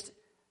let me just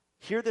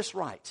hear this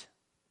right.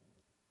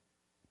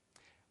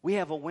 We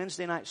have a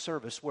Wednesday night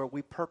service where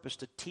we purpose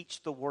to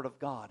teach the Word of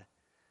God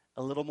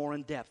a little more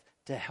in depth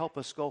to help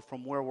us go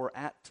from where we're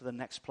at to the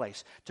next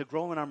place, to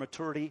grow in our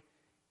maturity,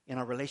 in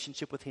our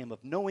relationship with Him,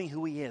 of knowing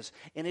who He is.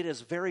 And it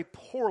is very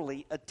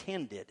poorly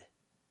attended.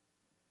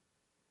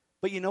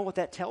 But you know what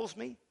that tells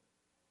me?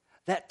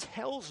 That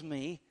tells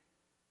me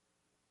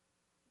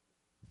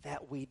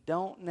that we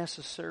don't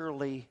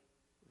necessarily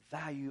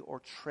value or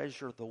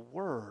treasure the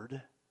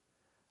Word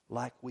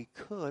like we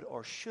could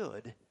or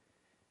should.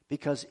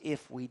 Because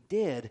if we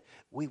did,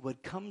 we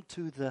would come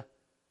to the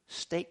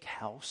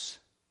steakhouse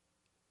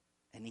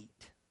and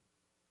eat.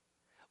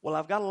 Well,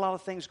 I've got a lot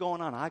of things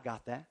going on. I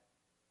got that.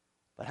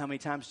 But how many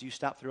times do you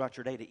stop throughout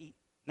your day to eat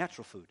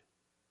natural food?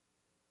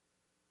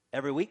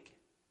 Every week?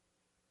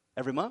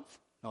 Every month?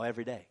 No,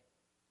 every day.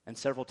 And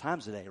several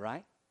times a day,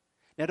 right?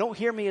 Now, don't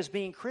hear me as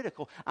being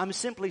critical. I'm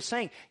simply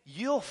saying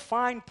you'll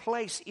find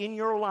place in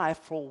your life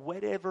for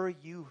whatever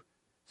you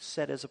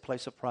set as a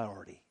place of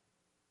priority.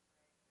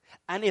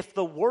 And if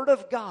the Word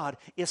of God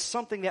is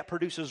something that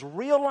produces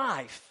real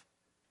life,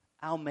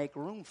 I'll make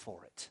room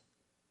for it.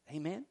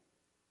 Amen?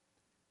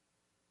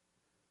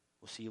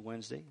 We'll see you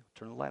Wednesday. I'll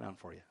turn the light on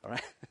for you, all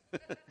right?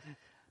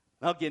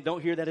 Again,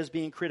 don't hear that as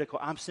being critical.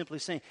 I'm simply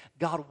saying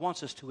God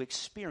wants us to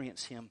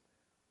experience Him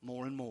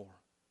more and more.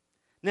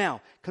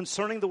 Now,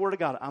 concerning the Word of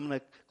God, I'm going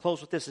to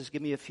close with this. Just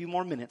give me a few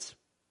more minutes.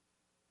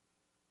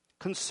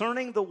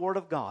 Concerning the Word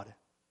of God,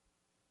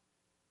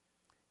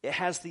 it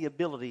has the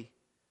ability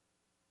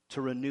to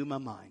renew my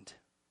mind.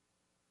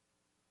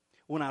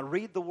 When I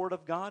read the Word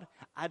of God,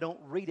 I don't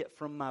read it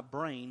from my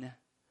brain.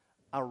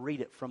 I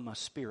read it from my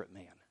spirit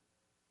man.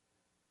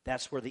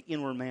 That's where the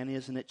inward man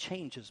is, and it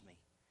changes me.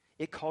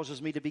 It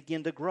causes me to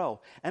begin to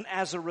grow. And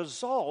as a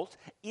result,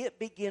 it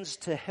begins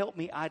to help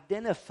me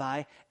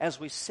identify, as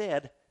we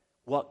said,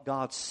 what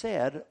God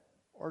said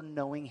or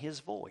knowing His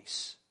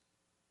voice.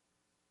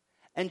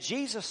 And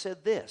Jesus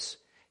said this.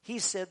 He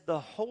said, the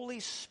Holy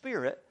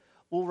Spirit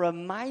will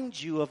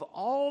remind you of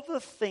all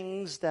the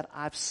things that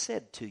I've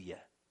said to you.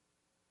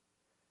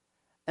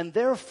 And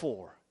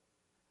therefore,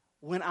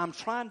 when I'm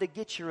trying to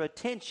get your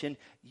attention,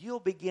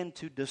 you'll begin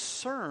to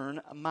discern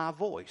my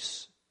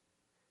voice.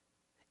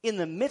 In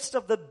the midst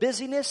of the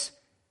busyness,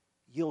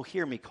 you'll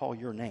hear me call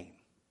your name.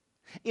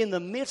 In the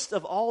midst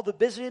of all the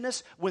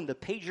busyness, when the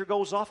pager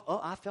goes off, oh,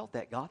 I felt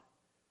that, God.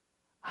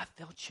 I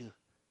felt you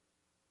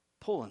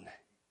pulling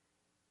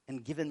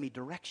and giving me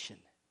direction.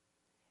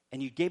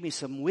 And you gave me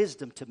some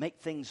wisdom to make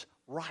things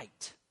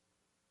right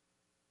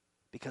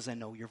because I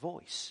know your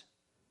voice.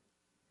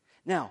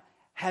 Now,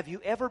 have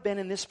you ever been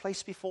in this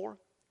place before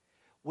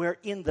where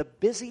in the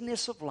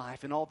busyness of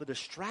life and all the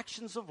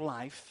distractions of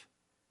life,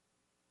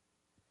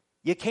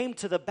 you came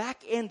to the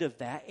back end of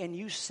that and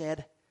you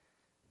said,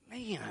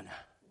 man,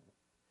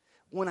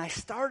 when I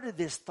started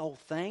this whole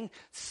thing,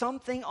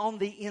 something on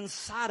the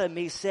inside of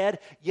me said,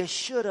 you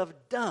should have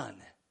done.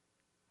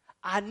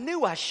 I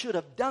knew I should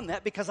have done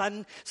that because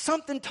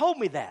something told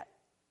me that.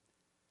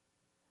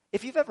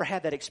 If you've ever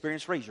had that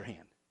experience, raise your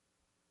hand.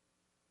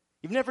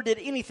 You've never did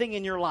anything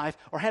in your life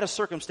or had a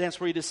circumstance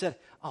where you just said,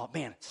 oh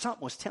man,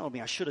 something was telling me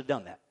I should have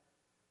done that.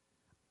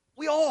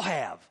 We all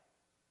have.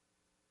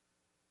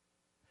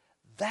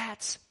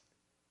 That's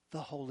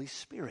the Holy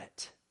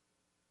Spirit.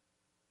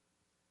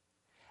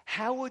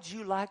 How would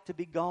you like to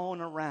be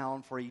going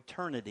around for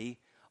eternity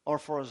or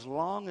for as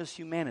long as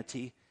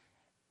humanity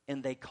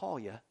and they call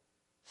you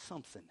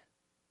something?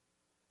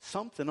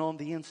 Something on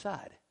the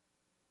inside.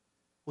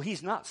 Well,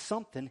 He's not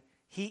something.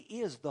 He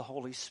is the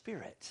Holy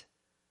Spirit.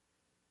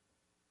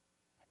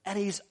 And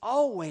He's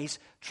always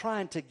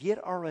trying to get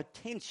our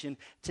attention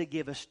to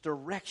give us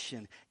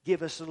direction,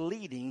 give us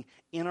leading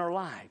in our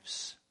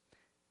lives.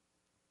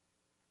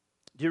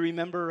 Do you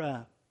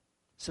remember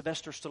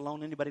Sylvester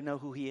Stallone? Anybody know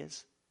who he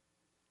is?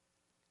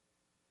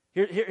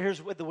 Here's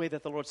the way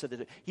that the Lord said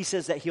it. He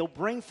says that He'll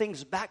bring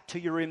things back to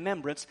your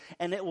remembrance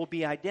and it will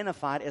be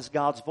identified as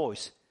God's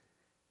voice.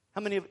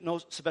 How many of you know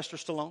Sylvester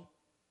Stallone?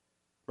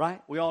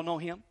 Right? We all know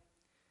him.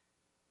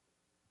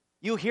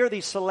 You hear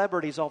these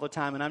celebrities all the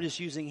time, and I'm just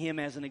using him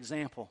as an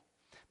example.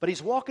 But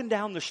he's walking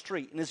down the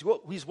street, and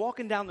he's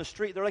walking down the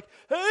street. They're like,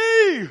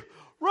 hey,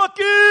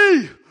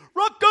 Rocky,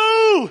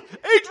 Rocco,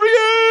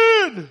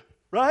 Adrian,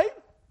 right?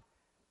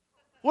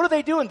 What are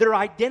they doing? They're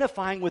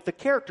identifying with the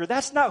character.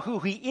 That's not who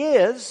he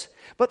is,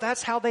 but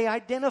that's how they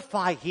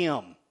identify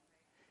him.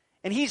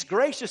 And he's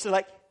gracious. They're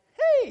like,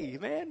 hey,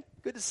 man,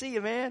 good to see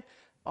you, man.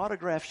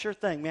 Autograph, sure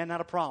thing, man,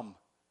 not a problem.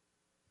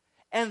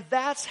 And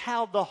that's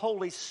how the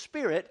Holy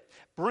Spirit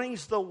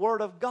brings the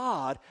Word of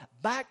God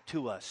back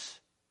to us.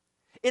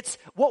 It's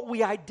what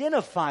we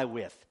identify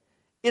with.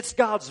 It's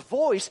God's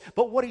voice,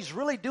 but what He's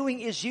really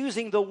doing is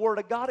using the Word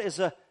of God as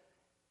a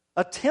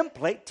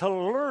template to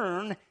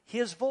learn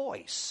His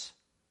voice.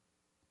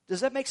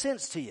 Does that make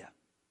sense to you?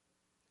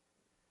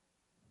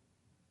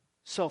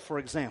 So, for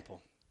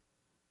example,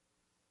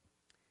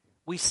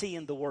 we see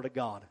in the Word of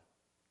God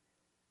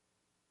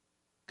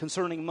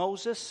concerning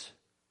Moses,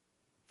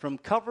 from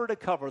cover to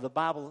cover, the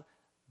Bible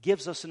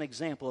gives us an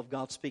example of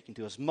God speaking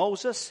to us.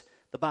 Moses,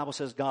 the Bible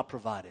says God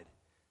provided.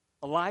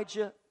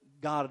 Elijah,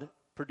 God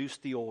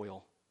produced the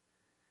oil.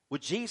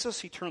 With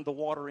Jesus, He turned the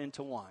water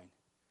into wine.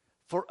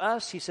 For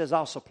us, He says,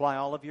 I'll supply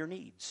all of your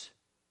needs.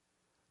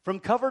 From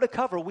cover to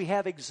cover, we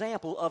have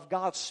example of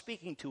God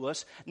speaking to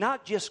us,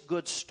 not just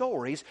good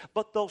stories,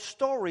 but those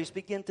stories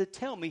begin to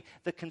tell me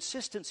the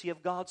consistency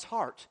of God's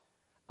heart.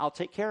 I'll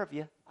take care of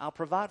you. I'll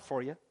provide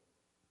for you.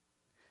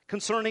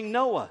 Concerning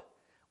Noah,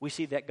 we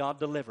see that God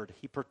delivered.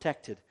 He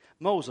protected.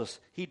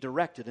 Moses, He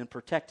directed and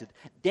protected.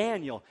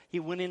 Daniel, he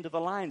went into the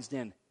lion's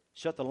den,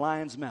 shut the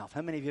lion's mouth.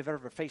 How many of you have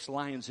ever faced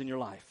lions in your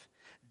life?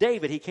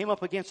 David, he came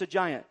up against a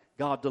giant.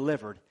 God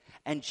delivered.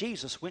 And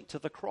Jesus went to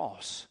the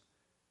cross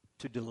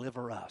to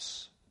deliver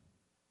us.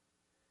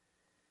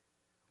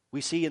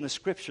 We see in the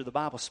Scripture, the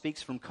Bible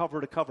speaks from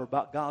cover to cover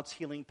about God's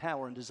healing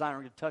power and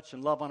desiring to touch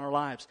and love on our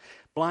lives.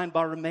 Blind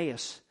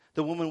Bartimaeus,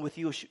 the woman with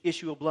the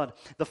issue of blood,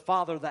 the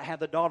father that had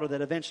the daughter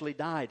that eventually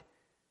died,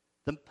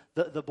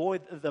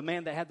 the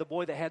man that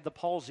had the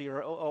palsy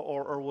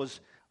or was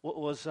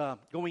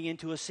going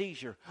into a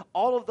seizure.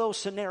 All of those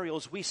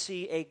scenarios, we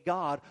see a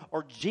God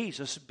or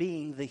Jesus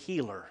being the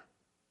healer.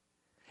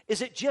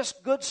 Is it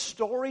just good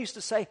stories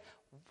to say,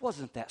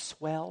 wasn't that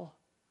swell?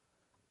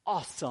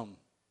 Awesome.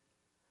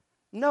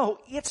 No,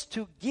 it's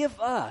to give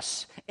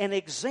us an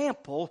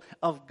example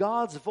of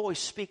God's voice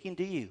speaking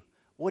to you.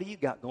 What do you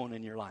got going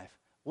in your life?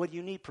 What do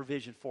you need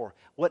provision for?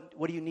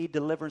 What do you need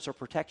deliverance or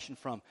protection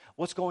from?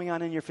 What's going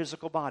on in your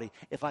physical body?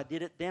 If I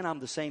did it then, I'm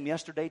the same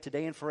yesterday,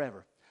 today, and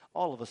forever.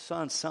 All of a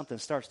sudden, something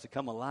starts to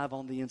come alive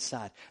on the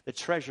inside. The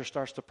treasure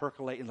starts to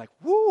percolate and like,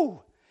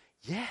 woo,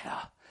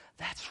 yeah,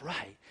 that's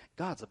right.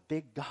 God's a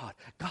big God.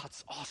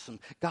 God's awesome.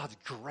 God's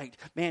great.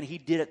 Man, He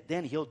did it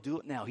then. He'll do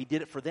it now. He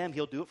did it for them.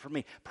 He'll do it for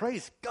me.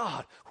 Praise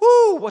God.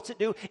 Woo! What's it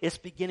do? It's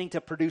beginning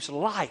to produce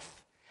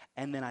life.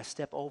 And then I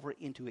step over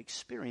into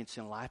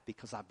experiencing life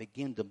because I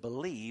begin to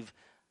believe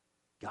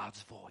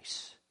God's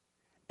voice.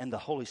 And the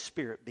Holy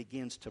Spirit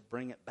begins to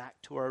bring it back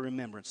to our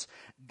remembrance.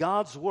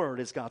 God's Word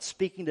is God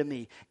speaking to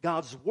me.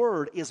 God's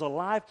Word is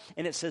alive.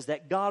 And it says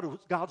that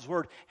God's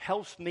Word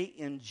helps me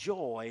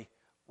enjoy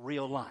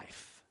real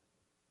life.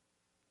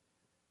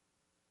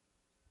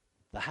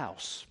 The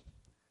house,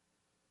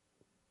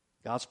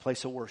 God's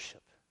place of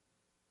worship,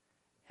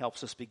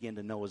 helps us begin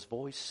to know His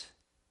voice,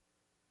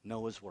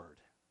 know His Word.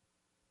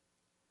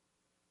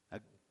 Now,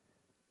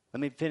 let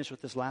me finish with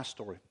this last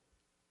story.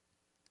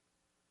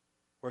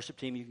 Worship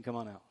team, you can come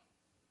on out.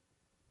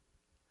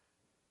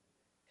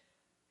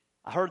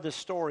 I heard this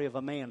story of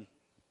a man.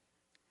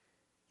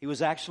 He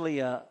was actually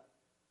a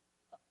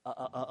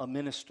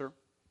minister,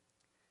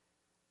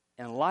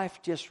 and life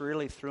just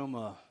really threw him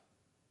a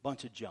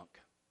bunch of junk.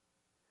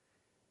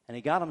 And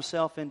he got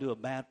himself into a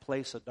bad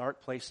place, a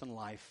dark place in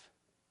life.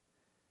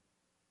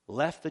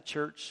 Left the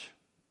church,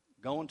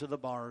 going to the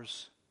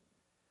bars,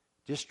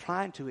 just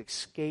trying to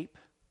escape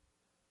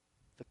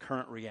the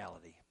current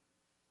reality.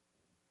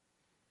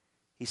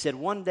 He said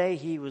one day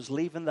he was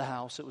leaving the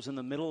house. It was in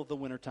the middle of the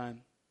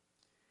wintertime.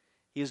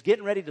 He was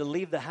getting ready to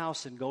leave the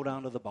house and go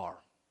down to the bar.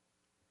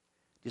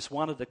 Just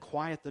wanted to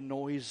quiet the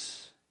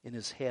noise in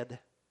his head.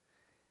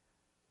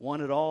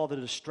 Wanted all the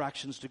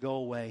distractions to go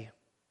away.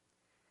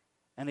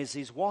 And as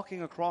he's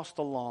walking across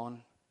the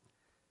lawn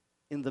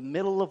in the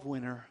middle of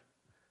winter,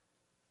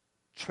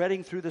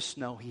 treading through the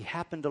snow, he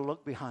happened to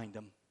look behind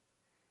him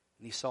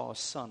and he saw his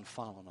son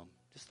following him,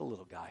 just a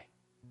little guy.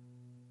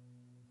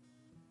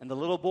 And the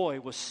little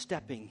boy was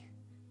stepping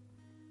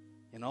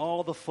in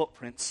all the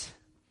footprints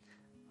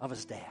of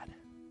his dad.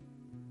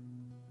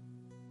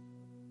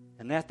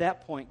 And at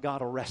that point,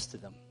 God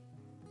arrested him.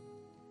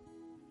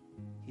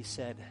 He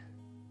said,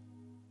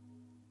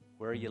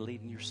 "Where are you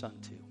leading your son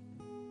to?"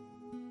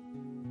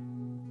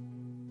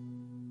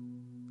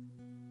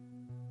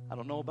 I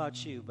don't know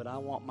about you, but I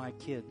want my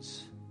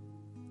kids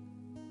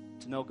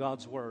to know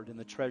God's Word and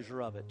the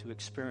treasure of it, to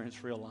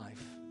experience real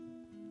life.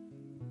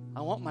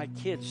 I want my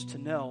kids to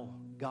know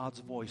God's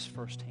voice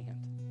firsthand.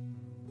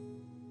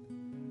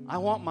 I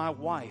want my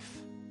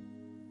wife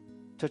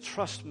to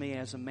trust me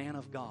as a man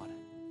of God.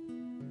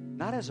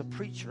 Not as a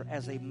preacher,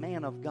 as a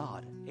man of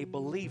God, a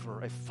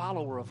believer, a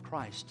follower of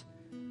Christ.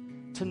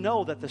 To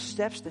know that the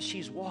steps that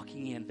she's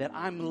walking in, that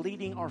I'm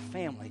leading our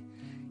family,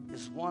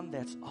 is one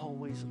that's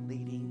always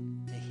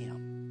leading to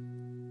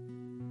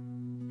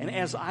Him. And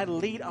as I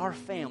lead our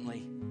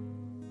family,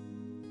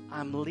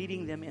 I'm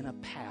leading them in a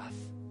path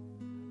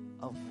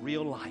of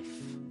real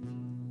life.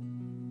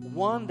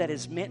 One that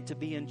is meant to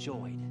be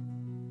enjoyed.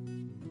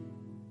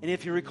 And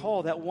if you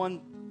recall, that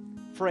one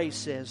phrase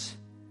says,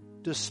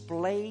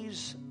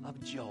 displays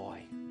of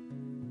joy.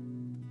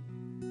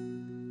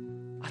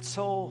 God's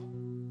whole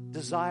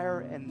desire,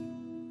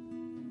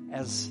 and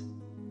as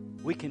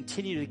we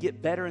continue to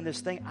get better in this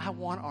thing, I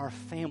want our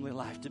family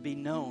life to be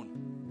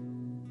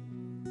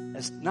known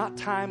as not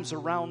times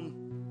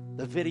around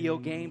the video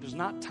games,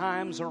 not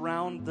times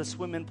around the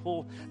swimming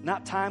pool,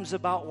 not times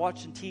about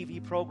watching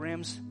TV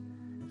programs,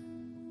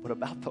 but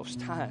about those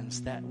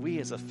times that we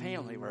as a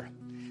family were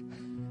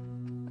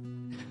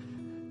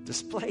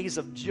displays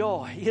of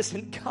joy.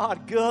 Isn't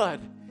God good?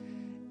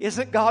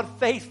 Isn't God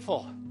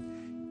faithful?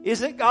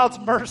 Isn't God's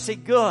mercy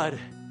good?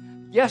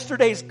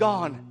 Yesterday's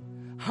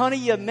gone. Honey,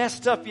 you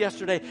messed up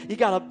yesterday. You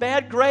got a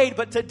bad grade,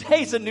 but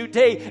today's a new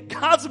day.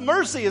 God's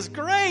mercy is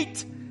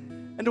great.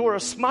 And to where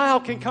a smile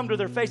can come to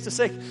their face to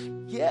say,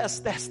 yes,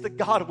 that's the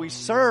God we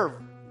serve.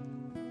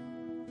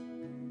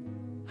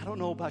 I don't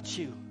know about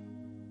you,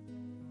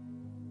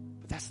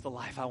 but that's the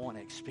life I want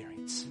to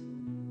experience.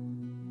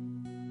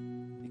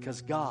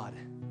 Because God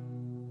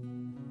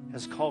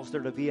has caused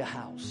there to be a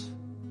house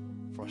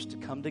for us to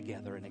come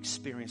together and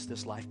experience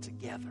this life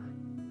together.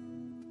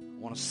 I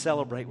want to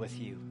celebrate with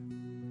you.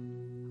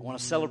 I want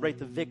to celebrate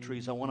the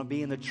victories. I want to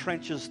be in the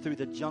trenches through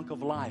the junk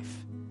of life.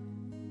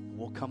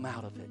 We'll come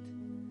out of it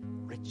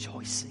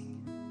rejoicing.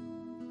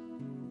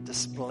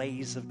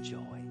 Displays of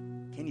joy.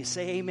 Can you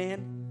say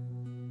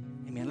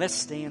amen? Amen. Let's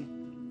stand.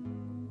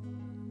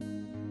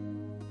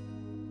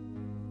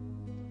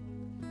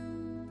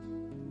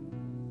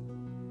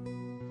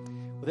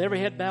 With every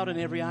head bowed and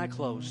every eye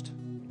closed.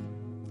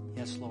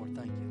 Yes, Lord,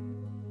 thank you.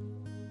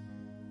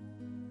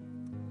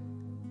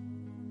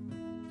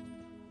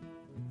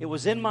 It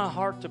was in my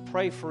heart to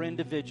pray for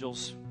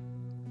individuals,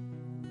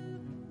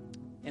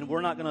 and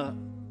we're not going to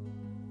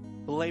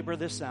belabor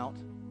this out,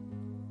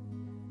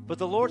 but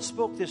the Lord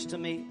spoke this to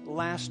me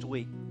last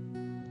week,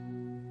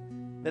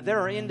 that there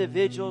are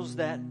individuals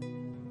that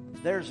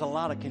there's a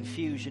lot of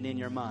confusion in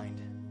your mind.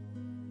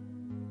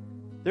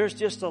 There's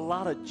just a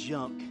lot of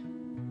junk.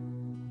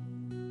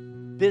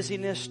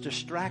 Busyness,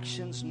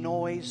 distractions,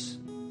 noise.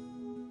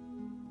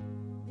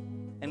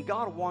 And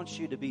God wants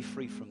you to be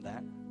free from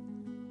that.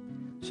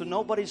 So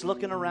nobody's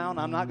looking around.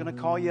 I'm not going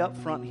to call you up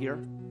front here.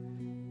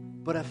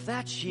 But if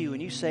that's you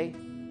and you say,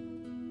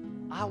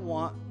 I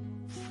want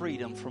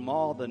freedom from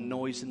all the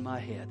noise in my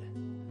head.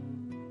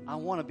 I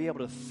want to be able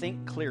to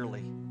think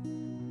clearly,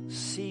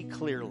 see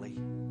clearly.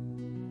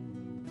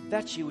 If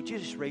that's you, would you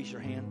just raise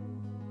your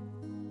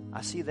hand?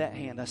 I see that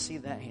hand. I see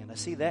that hand. I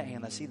see that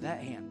hand. I see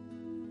that hand.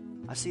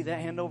 I see that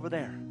hand over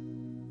there.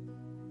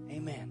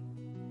 Amen.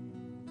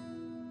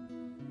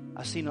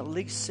 I've seen at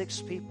least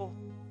 6 people.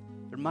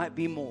 There might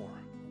be more.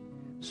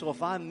 So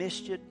if I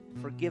missed you,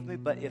 forgive me.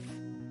 But if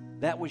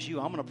that was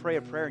you, I'm going to pray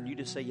a prayer and you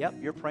just say, yep,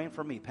 you're praying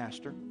for me,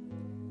 Pastor.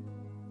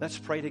 Let's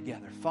pray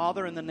together.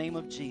 Father, in the name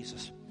of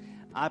Jesus,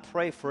 I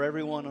pray for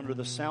everyone under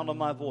the sound of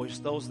my voice,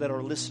 those that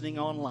are listening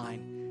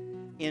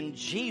online. In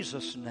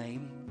Jesus'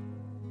 name,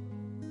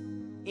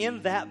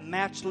 in that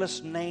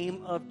matchless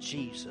name of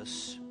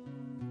Jesus,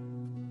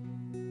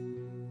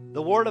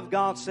 the Word of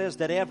God says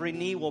that every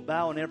knee will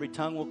bow and every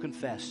tongue will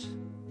confess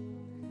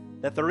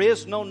that there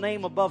is no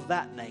name above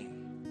that name.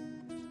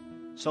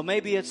 So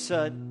maybe it's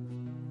a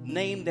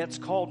name that's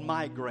called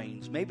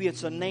migraines. Maybe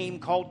it's a name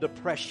called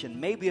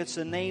depression. Maybe it's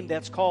a name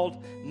that's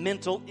called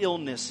mental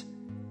illness.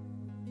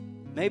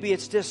 Maybe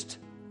it's just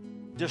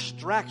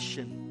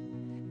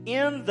distraction.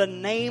 In the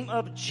name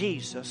of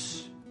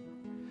Jesus,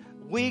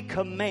 we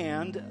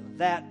command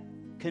that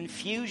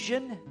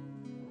confusion,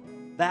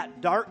 that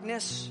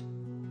darkness,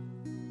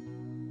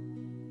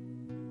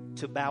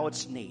 to bow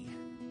its knee.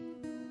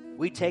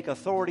 We take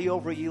authority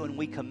over you and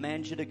we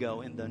command you to go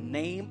in the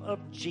name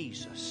of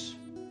Jesus.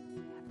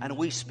 And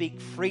we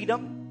speak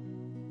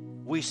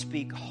freedom. We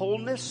speak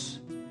wholeness.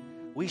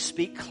 We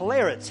speak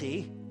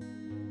clarity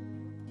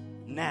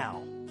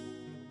now.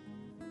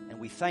 And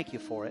we thank you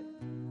for it.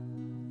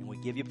 And we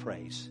give you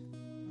praise.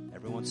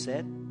 Everyone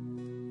said,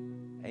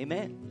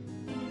 amen.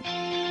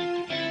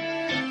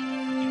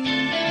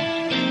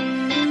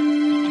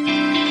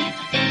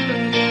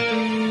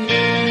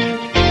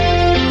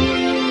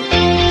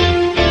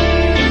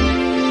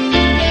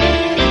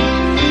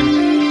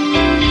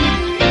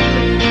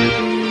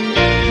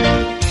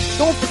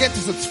 Forget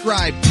to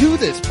subscribe to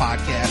this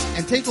podcast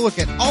and take a look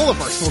at all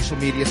of our social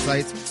media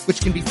sites,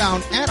 which can be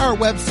found at our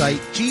website,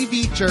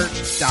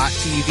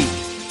 gvchurch.tv.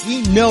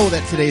 We know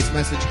that today's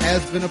message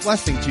has been a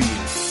blessing to you.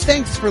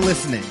 Thanks for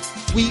listening.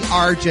 We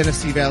are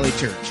Genesee Valley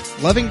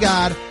Church, loving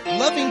God,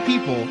 loving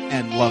people,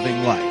 and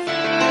loving life.